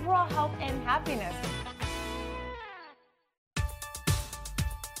 and overall health and happiness.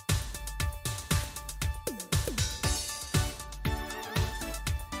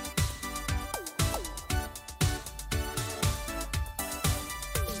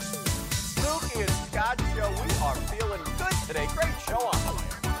 Today, great show on the way.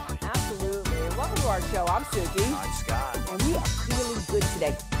 Absolutely. Welcome to our show. I'm Suki. I'm Scott. And we are feeling good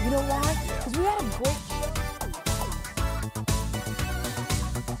today. You know why? Because we had a great show.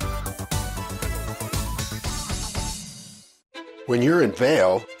 When you're in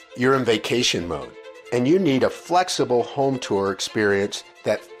Vail, you're in vacation mode, and you need a flexible home tour experience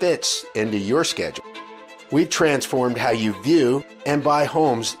that fits into your schedule. We've transformed how you view and buy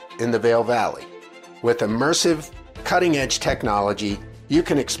homes in the Vail Valley. With immersive, cutting-edge technology, you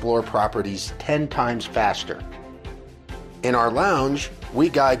can explore properties 10 times faster. In our lounge, we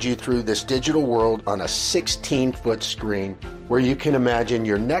guide you through this digital world on a 16-foot screen where you can imagine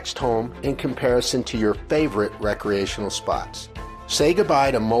your next home in comparison to your favorite recreational spots. Say goodbye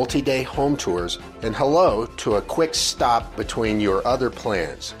to multi-day home tours and hello to a quick stop between your other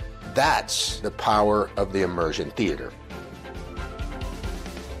plans. That's the power of the Immersion Theater.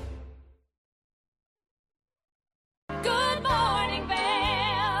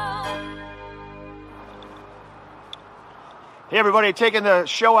 Hey everybody, taking the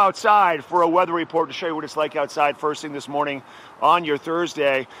show outside for a weather report to show you what it's like outside first thing this morning on your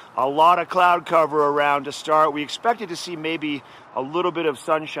Thursday. A lot of cloud cover around to start. We expected to see maybe a little bit of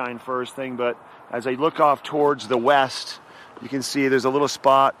sunshine first thing, but as I look off towards the west, you can see there's a little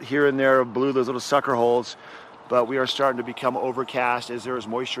spot here and there of blue, those little sucker holes. But we are starting to become overcast as there is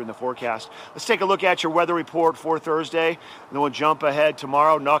moisture in the forecast. Let's take a look at your weather report for Thursday, and then we'll jump ahead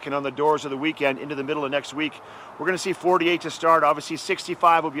tomorrow, knocking on the doors of the weekend into the middle of next week. We're going to see 48 to start. Obviously,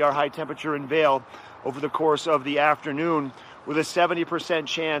 65 will be our high temperature in Vail over the course of the afternoon, with a 70%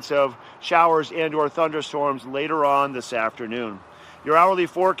 chance of showers and or thunderstorms later on this afternoon. Your hourly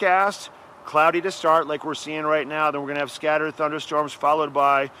forecast, cloudy to start like we're seeing right now. Then we're going to have scattered thunderstorms followed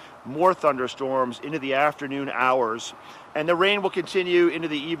by more thunderstorms into the afternoon hours. And the rain will continue into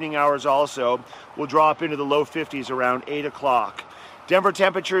the evening hours also. We'll drop into the low 50s around 8 o'clock. Denver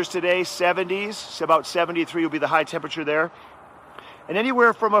temperatures today, 70s. So about 73 will be the high temperature there. And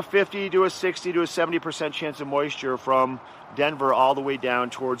anywhere from a 50 to a 60 to a 70% chance of moisture from Denver all the way down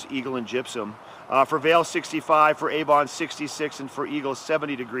towards Eagle and Gypsum. For Vail, 65, for Avon, 66, and for Eagle,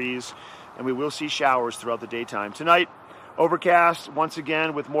 70 degrees. And we will see showers throughout the daytime. Tonight, overcast once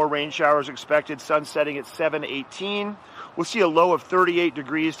again with more rain showers expected. Sun setting at 7:18. We'll see a low of 38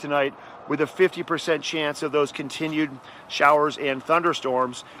 degrees tonight with a 50% chance of those continued showers and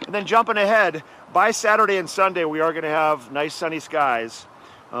thunderstorms. And then jumping ahead, by Saturday and Sunday, we are going to have nice sunny skies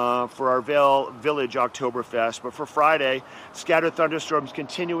for our Vail Village Oktoberfest. But for Friday, scattered thunderstorms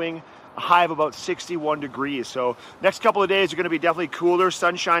continuing, a high of about 61 degrees. So next couple of days are going to be definitely cooler.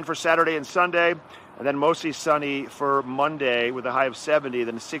 Sunshine for Saturday and Sunday, and then mostly sunny for Monday with a high of 70,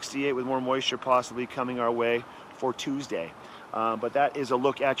 then 68 with more moisture possibly coming our way for Tuesday. But that is a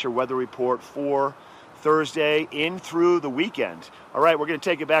look at your weather report for Thursday in through the weekend. All right, we're going to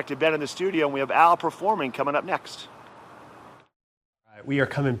take it back to Ben in the studio, and we have Al performing coming up next. We are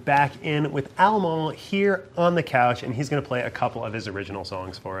coming back in with Al Mall here on the couch, and he's going to play a couple of his original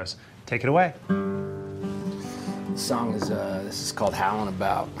songs for us. Take it away. The song is this is called Howlin'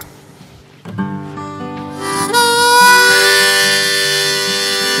 About.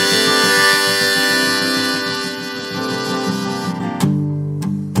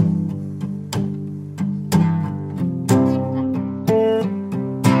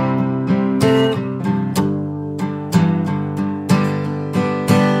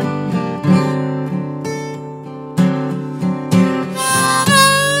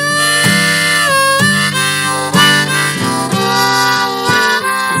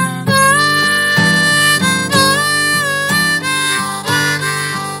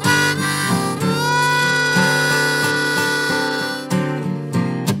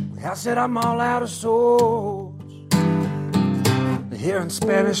 I'm all out of swords here in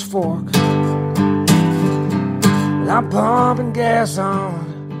Spanish Fork. I'm pumping gas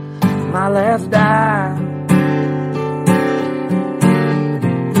on my last dime.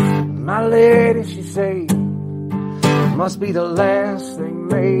 My lady, she said, must be the last thing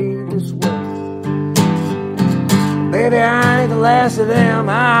made this way. Baby, I ain't the last of them,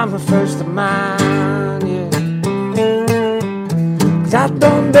 I'm the first of mine, yeah. I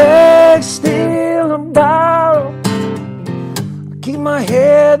don't beg, steal, and borrow. I keep my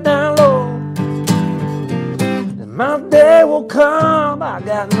head down low, and my day will come, I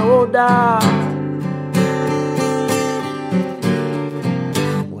got no doubt.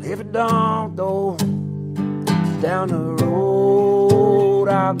 Well, if it don't, though, down the road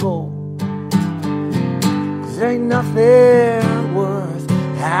I go. 'Cause there ain't nothing worth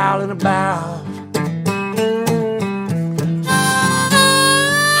howling about.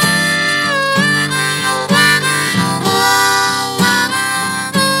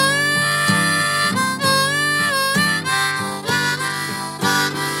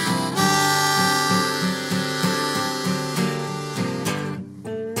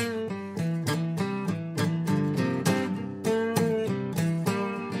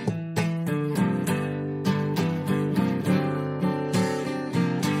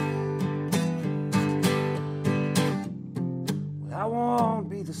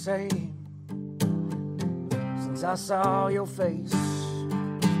 Same since I saw your face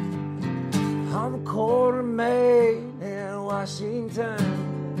on the corner Main in Washington.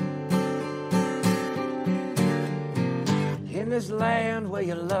 In this land where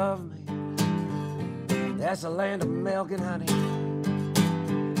you love me, that's a land of milk and honey.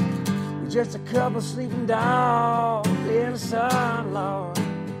 We're just a couple sleeping dogs in the sun, Lord.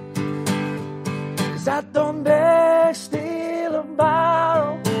 'Cause I don't beg, steal, or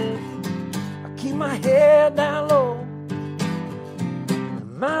borrow. Keep my head down low,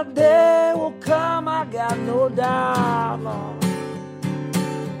 and my day will come, I got no doubt, Lord.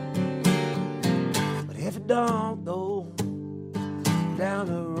 But if it don't, though, down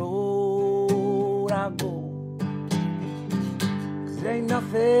the road I go. 'Cause there ain't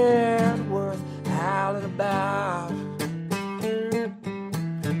nothing worth howling about.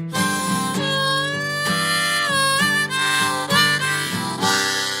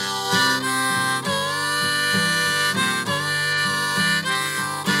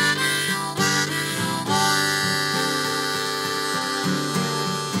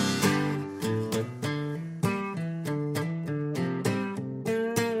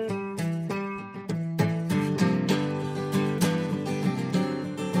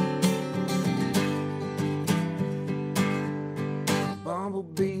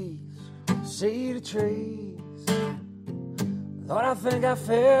 See the trees. Thought I think I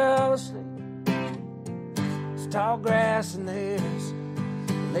fell asleep. tall grass and there's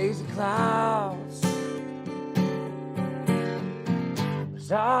lazy clouds.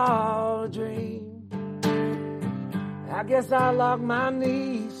 It's all a dream. I guess I locked my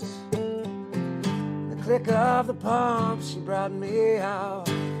knees. The click of the pump, she brought me out.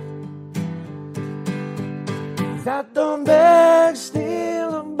 I don't beg,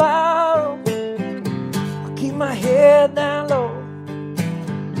 steal a bottle. I keep my head down low.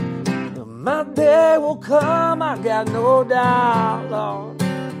 My day will come, I got no doubt, Lord.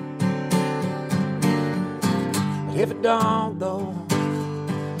 But if it don't go,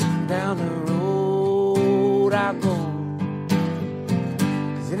 down the road I go.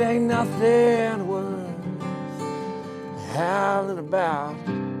 'Cause it ain't nothing worth howling about.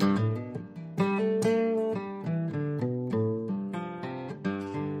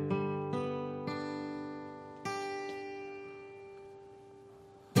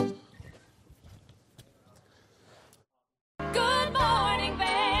 Good morning,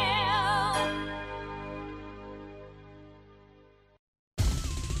 Vale.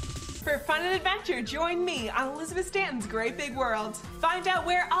 For fun and adventure, join me on Elizabeth Stanton's Great Big World. Find out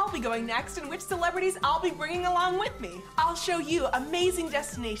where I'll be going next and which celebrities I'll be bringing along with me. I'll show you amazing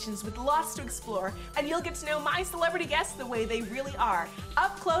destinations with lots to explore, and you'll get to know my celebrity guests the way they really are,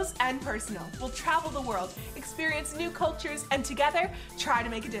 up close and personal. We'll travel the world, experience new cultures, and together, try to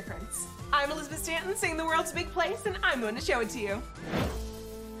make a difference. I'm Elizabeth Stanton, saying the world's a big place, and I'm going to show it to you.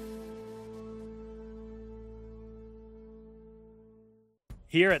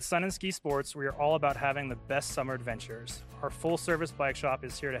 Here at Sun and Ski Sports, we are all about having the best summer adventures. Our full-service bike shop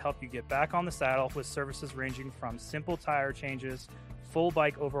is here to help you get back on the saddle with services ranging from simple tire changes, full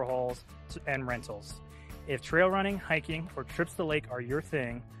bike overhauls, and rentals. If trail running, hiking, or trips to the lake are your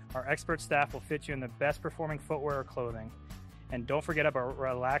thing, our expert staff will fit you in the best performing footwear or clothing. And don't forget about a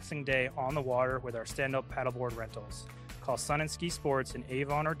relaxing day on the water with our stand-up paddleboard rentals. Call Sun and Ski Sports in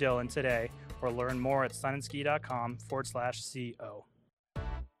Avon or Dillon today, or learn more at sunandski.com/CO.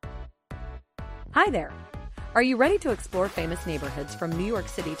 Hi there. Are you ready to explore famous neighborhoods from New York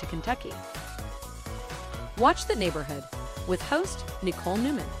City to Kentucky? Watch The Neighborhood with host Nicole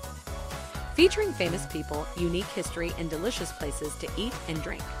Newman. Featuring famous people, unique history, and delicious places to eat and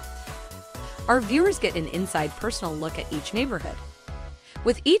drink. Our viewers get an inside personal look at each neighborhood.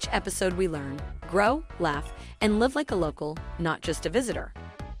 With each episode we learn, grow, laugh, and live like a local, not just a visitor.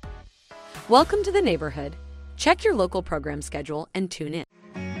 Welcome to The Neighborhood. Check your local program schedule and tune in.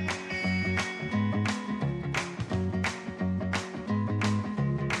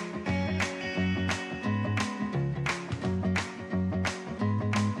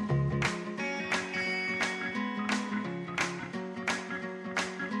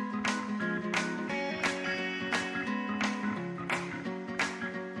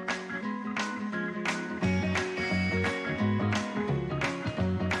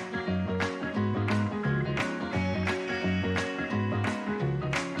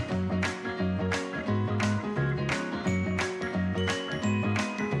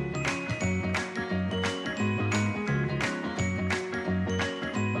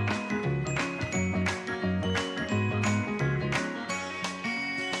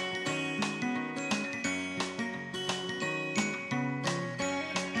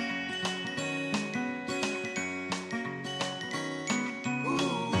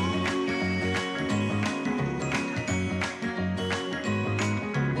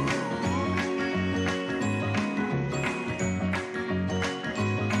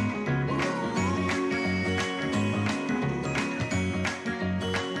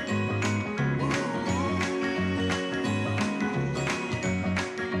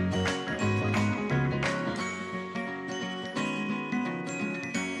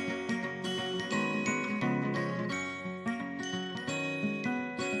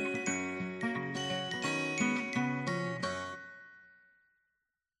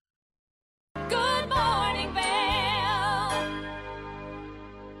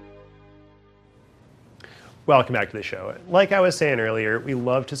 Welcome back to the show. Like I was saying earlier, we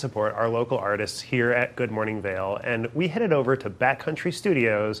love to support our local artists here at Good Morning Vale, and we headed over to Backcountry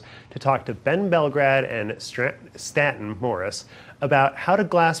Studios to talk to Ben Belgrad and Stanton Morris about how to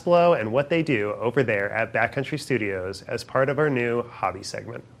glassblow and what they do over there at Backcountry Studios as part of our new hobby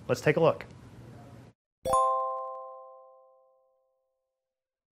segment. Let's take a look.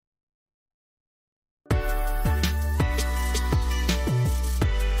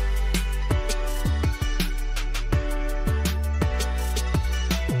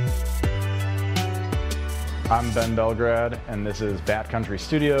 I'm Ben Belgrad, and this is Backcountry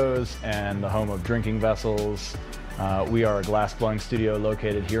Studios and the home of Drinking Vessels. We are a glassblowing studio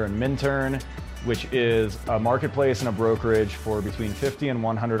located here in Minturn, which is a marketplace and a brokerage for between 50 and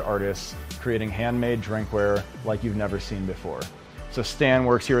 100 artists creating handmade drinkware like you've never seen before. So Stan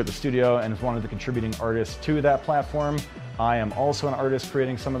works here at the studio and is one of the contributing artists to that platform. I am also an artist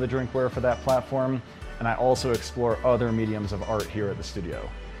creating some of the drinkware for that platform, and I also explore other mediums of art here at the studio.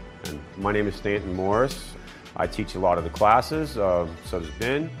 And my name is Stanton Morris. I teach a lot of the classes, so does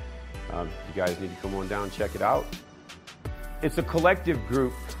Ben. You guys need to come on down and check it out. It's a collective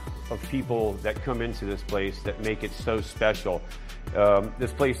group of people that come into this place that make it so special.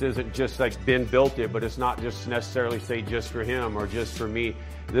 This place isn't just like Ben built it, but it's not just necessarily say just for him or just for me.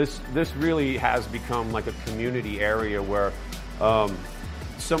 This really has become like a community area where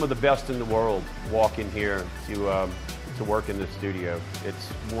some of the best in the world walk in here to work in the studio. It's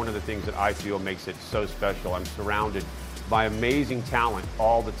one of the things that I feel makes it so special. I'm surrounded by amazing talent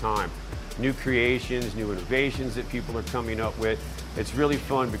all the time. New creations, new innovations that people are coming up with. It's really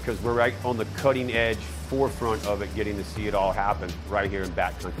fun because we're right on the cutting edge forefront of it, getting to see it all happen right here in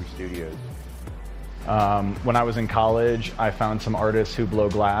Backcountry Studios. When I was in college, I found some artists who blow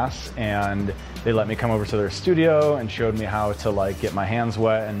glass, and they let me come over to their studio and showed me how to like get my hands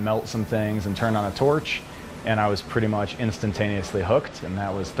wet and melt some things and turn on a torch. And I was pretty much instantaneously hooked, and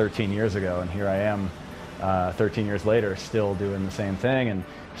that was 13 years ago. And here I am 13 years later, still doing the same thing and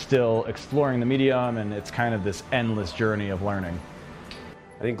still exploring the medium, and it's kind of this endless journey of learning.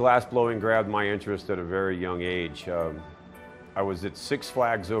 I think glass blowing grabbed my interest at a very young age. I was at Six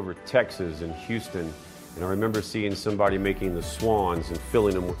Flags over Texas in Houston, and I remember seeing somebody making the swans and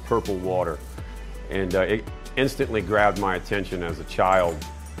filling them with purple water. And it instantly grabbed my attention as a child.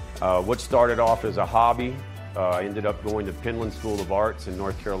 What started off as a hobby, I ended up going to Penland School of Arts in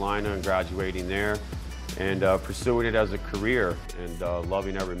North Carolina and graduating there, and pursuing it as a career and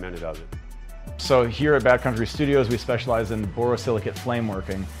loving every minute of it. So here at Backcountry Studios, we specialize in borosilicate flame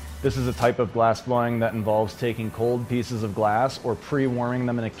working. This is a type of glass blowing that involves taking cold pieces of glass or pre-warming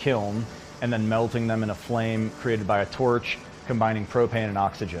them in a kiln and then melting them in a flame created by a torch, combining propane and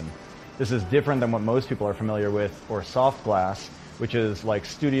oxygen. This is different than what most people are familiar with, or soft glass, which is like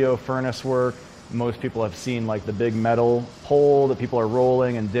studio furnace work. Most people have seen like the big metal pole that people are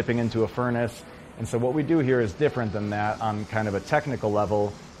rolling and dipping into a furnace. And so what we do here is different than that on kind of a technical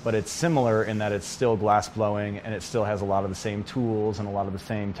level, but it's similar in that it's still glass blowing and it still has a lot of the same tools and a lot of the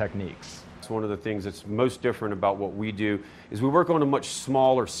same techniques. It's one of the things that's most different about what we do is we work on a much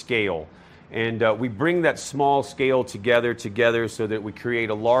smaller scale. And we bring that small scale together so that we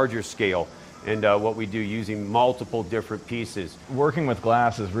create a larger scale. And what we do using multiple different pieces. Working with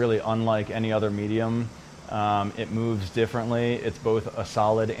glass is really unlike any other medium. It moves differently. It's both a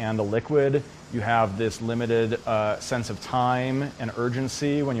solid and a liquid. You have this limited sense of time and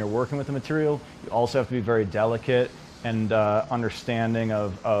urgency when you're working with the material. You also have to be very delicate and understanding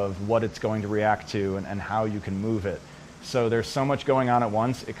of what it's going to react to and how you can move it. So there's so much going on at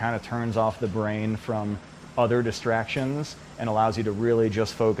once, it kind of turns off the brain from other distractions and allows you to really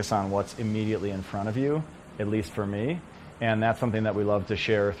just focus on what's immediately in front of you, at least for me. And that's something that we love to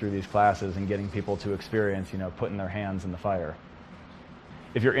share through these classes and getting people to experience, putting their hands in the fire.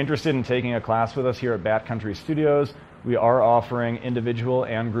 If you're interested in taking a class with us here at Backcountry Studios, we are offering individual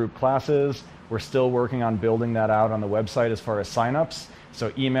and group classes. We're still working on building that out on the website as far as signups.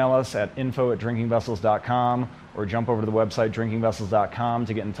 So email us at info@drinkingvessels.com or jump over to the website drinkingvessels.com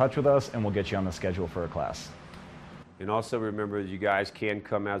to get in touch with us, and we'll get you on the schedule for a class. And also remember that you guys can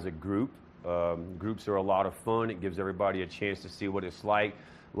come as a group. Groups are a lot of fun. It gives everybody a chance to see what it's like.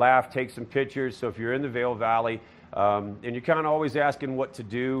 Laugh, take some pictures. So if you're in the Vail Valley and you're kind of always asking what to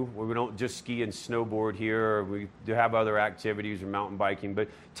do, we don't just ski and snowboard here. We do have other activities or mountain biking, but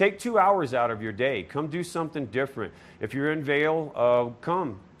take 2 hours out of your day. Come do something different. If you're in Vail,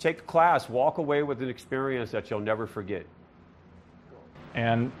 come, take a class, walk away with an experience that you'll never forget.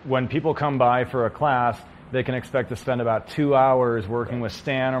 And when people come by for a class, they can expect to spend about 2 hours working with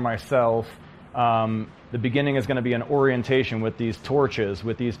Stan or myself. The beginning is going to be an orientation with these torches,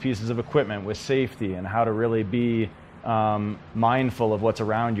 with these pieces of equipment, with safety, and how to really be mindful of what's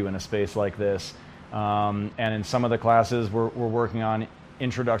around you in a space like this. And in some of the classes, we're working on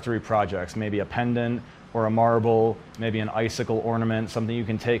introductory projects, maybe a pendant or a marble, maybe an icicle ornament, something you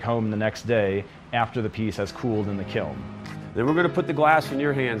can take home the next day after the piece has cooled in the kiln. Then we're going to put the glass in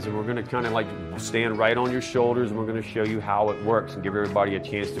your hands, and we're going to kind of like stand right on your shoulders, and we're going to show you how it works and give everybody a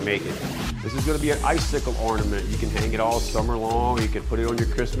chance to make it. This is going to be an icicle ornament. You can hang it all summer long, or you can put it on your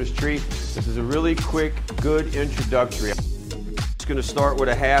Christmas tree. This is a really quick, good introductory. I'm just going to start with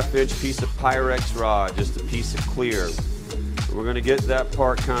a 1/2-inch piece of Pyrex rod, just a piece of clear. We're going to get that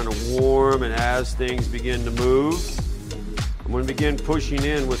part kind of warm, and as things begin to move, I'm going to begin pushing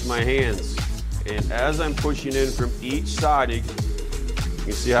in with my hands. And as I'm pushing in from each side, you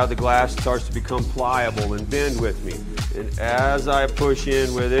can see how the glass starts to become pliable and bend with me. And as I push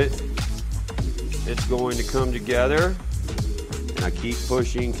in with it, it's going to come together. And I keep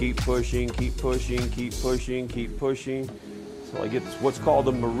pushing, keep pushing, keep pushing, keep pushing, keep pushing. So I get what's called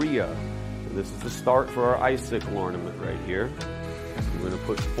a Maria. And this is the start for our icicle ornament right here. We're going to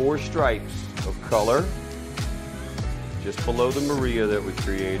put 4 stripes of color just below the Maria that we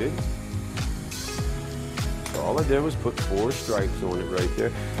created. So all I did was put 4 stripes on it right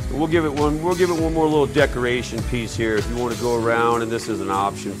there. And we'll give it one more little decoration piece here if you want to go around, and this is an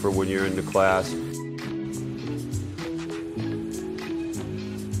option for when you're in the class.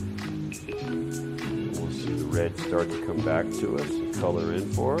 We'll see the red start to come back to us and color in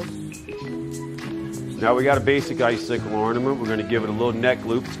for us. So now we got a basic icicle ornament. We're going to give it a little neck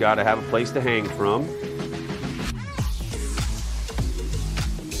loop. It's got to have a place to hang from.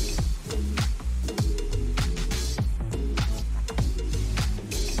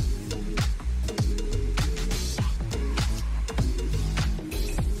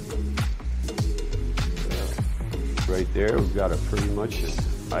 Right there, we've got a pretty much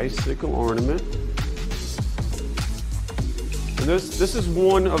an icicle ornament. And this is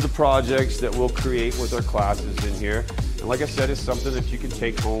one of the projects that we'll create with our classes in here. And like I said, it's something that you can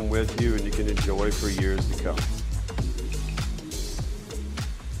take home with you and you can enjoy for years to come.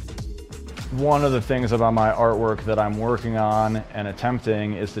 One of the things about my artwork that I'm working on and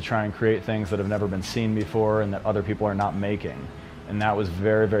attempting is to try and create things that have never been seen before and that other people are not making. And that was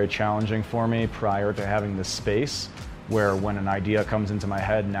very, very challenging for me prior to having this space where when an idea comes into my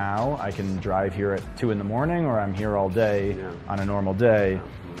head now, I can drive here at 2 in the morning or I'm here all day on a normal day.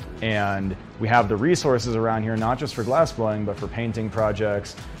 And we have the resources around here, not just for glassblowing, but for painting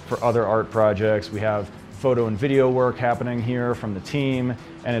projects, for other art projects. We have photo and video work happening here from the team,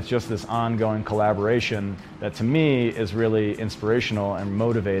 and it's just this ongoing collaboration that to me is really inspirational and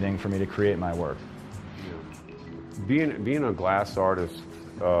motivating for me to create my work. Being a glass artist,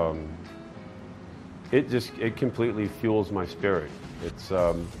 it completely fuels my spirit. It's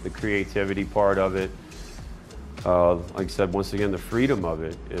the creativity part of it. Like I said, once again, the freedom of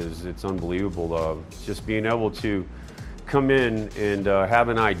it it's unbelievable. Just being able to come in and have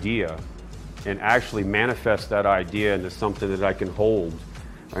an idea and actually manifest that idea into something that I can hold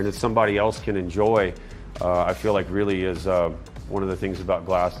and that somebody else can enjoy, I feel like really is one of the things about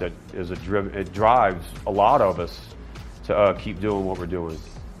glass that is it drives a lot of us to keep doing what we're doing.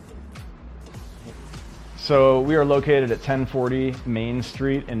 So we are located at 1040 Main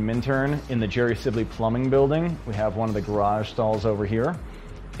Street in Minturn in the Jerry Sibley Plumbing Building. We have one of the garage stalls over here.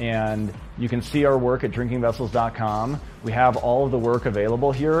 And you can see our work at drinkingvessels.com. We have all of the work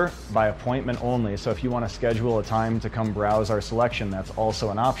available here by appointment only. So if you want to schedule a time to come browse our selection, that's also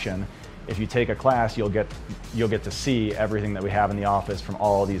an option. If you take a class, you'll get to see everything that we have in the office from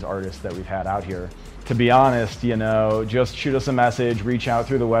all of these artists that we've had out here. To be honest, just shoot us a message, reach out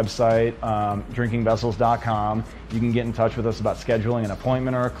through the website, drinkingvessels.com. You can get in touch with us about scheduling an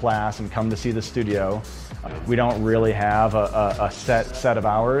appointment or a class and come to see the studio. We don't really have a set of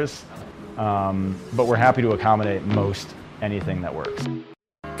hours, but we're happy to accommodate most anything that works.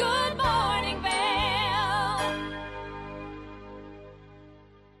 Good morning, Vale.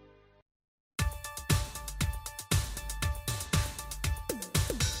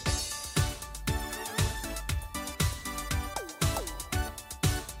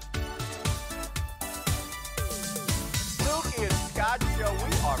 Snooki and Scott show. We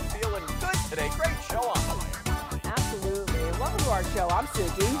are feeling good today. Great show on the way. Absolutely. Welcome to our show. I'm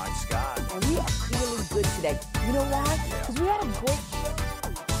Suki. I'm Scott. And we are feeling good today. You know why? Because we had a great show.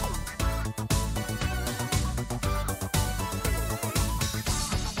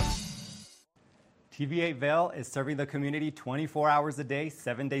 TV8 Vail is serving the community 24 hours a day,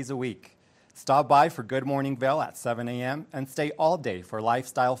 7 days a week. Stop by for Good Morning Vail at 7 a.m. and stay all day for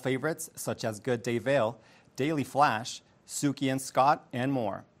lifestyle favorites such as Good Day Vail, Daily Flash, Suki and Scott, and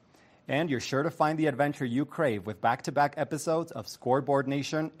more. And you're sure to find the adventure you crave with back-to-back episodes of Scoreboard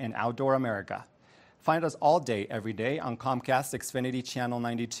Nation and Outdoor America. Find us all day, every day on Comcast Xfinity Channel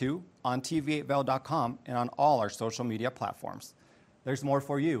 92, on TV8Vail.com, and on all our social media platforms. There's more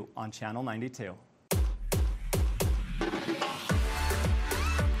for you on Channel 92.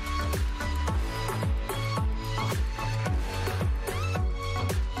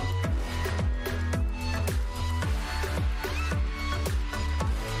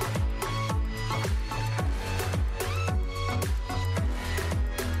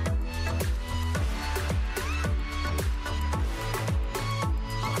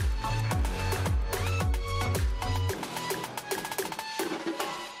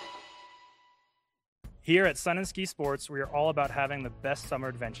 Here at Sun and Ski Sports, we are all about having the best summer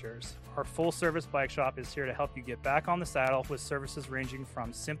adventures. Our full-service bike shop is here to help you get back on the saddle with services ranging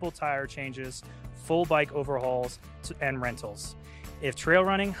from simple tire changes, full bike overhauls, and rentals. If trail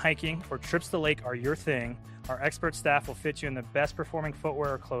running, hiking, or trips to the lake are your thing, our expert staff will fit you in the best performing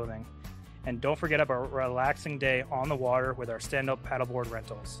footwear or clothing. And don't forget about a relaxing day on the water with our stand-up paddleboard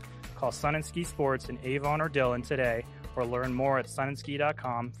rentals. Call Sun and Ski Sports in Avon or Dillon today, or learn more at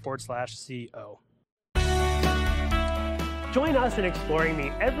sunandski.com/CO. Join us in exploring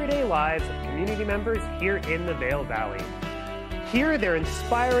the everyday lives of community members here in the Vail Valley. Hear their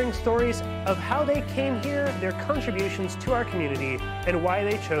inspiring stories of how they came here, their contributions to our community, and why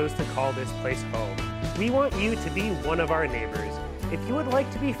they chose to call this place home. We want you to be one of our neighbors. If you would like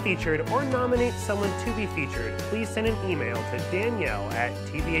to be featured or nominate someone to be featured, please send an email to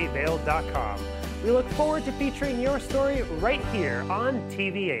Danielle@tv8vail.com. We look forward to featuring your story right here on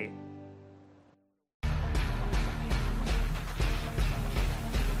TV8.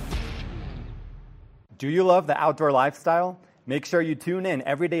 Do you love the outdoor lifestyle? Make sure you tune in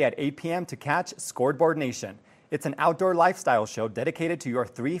every day at 8 p.m. to catch Scoreboard Nation. It's an outdoor lifestyle show dedicated to your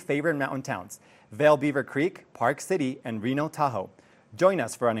 3 favorite mountain towns, Vail Beaver Creek, Park City, and Reno Tahoe. Join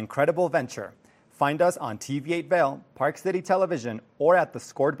us for an incredible venture. Find us on TV8 Vail, Park City Television, or at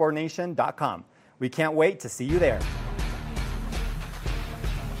thescoreboardnation.com. We can't wait to see you there.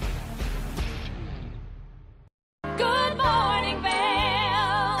 Good morning, Vail.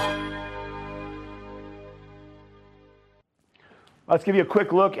 Let's give you a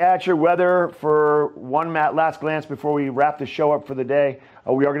quick look at your weather for one last glance before we wrap the show up for the day.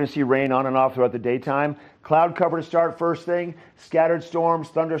 We are going to see rain on and off throughout the daytime. Cloud cover to start first thing. Scattered storms,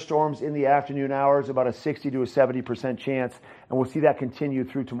 thunderstorms in the afternoon hours, about a 60 to a 70% chance. And we'll see that continue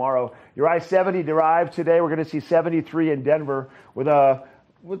through tomorrow. Your I-70 arrive today. We're going to see 73 in Denver with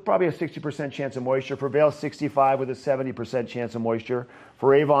probably a 60% chance of moisture. For Vail, 65 with a 70% chance of moisture.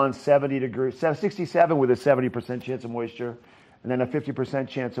 For Avon, 67 with a 70% chance of moisture. And then a 50%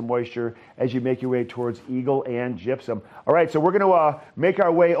 chance of moisture as you make your way towards Eagle and Gypsum. All right, so we're going to make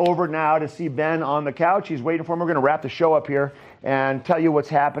our way over now to see Ben on the couch. He's waiting for him. We're going to wrap the show up here and tell you what's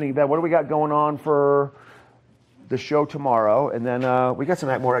happening. Ben, what do we got going on for the show tomorrow? And then we got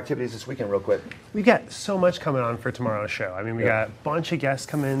some more activities this weekend real quick. We got so much coming on for tomorrow's show. I mean, we got a bunch of guests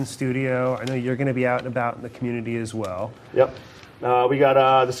coming in studio. I know you're going to be out and about in the community as well. Yep. We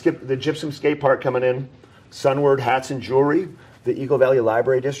got the Gypsum Skate Park coming in. Sunward Hats and Jewelry. The Eagle Valley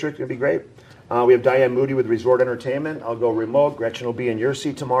Library District, going to be great. We have Diane Moody with Resort Entertainment. I'll go remote. Gretchen will be in your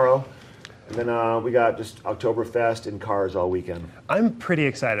seat tomorrow. And then we got just Oktoberfest and cars all weekend. I'm pretty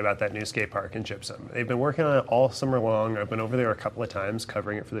excited about that new skate park in Gypsum. They've been working on it all summer long. I've been over there a couple of times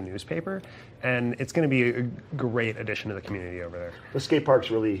covering it for the newspaper. And it's going to be a great addition to the community over there. The skate park's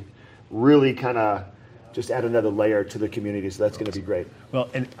really, really kind of just add another layer to the community. So that's going to be great. Well,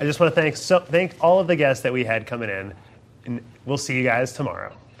 and I just want to thank all of the guests that we had coming in. And we'll see you guys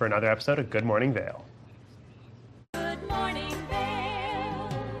tomorrow for another episode of Good Morning Vail. Good morning, Vail.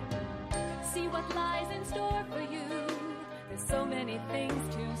 See what lies in store for you. There's so many things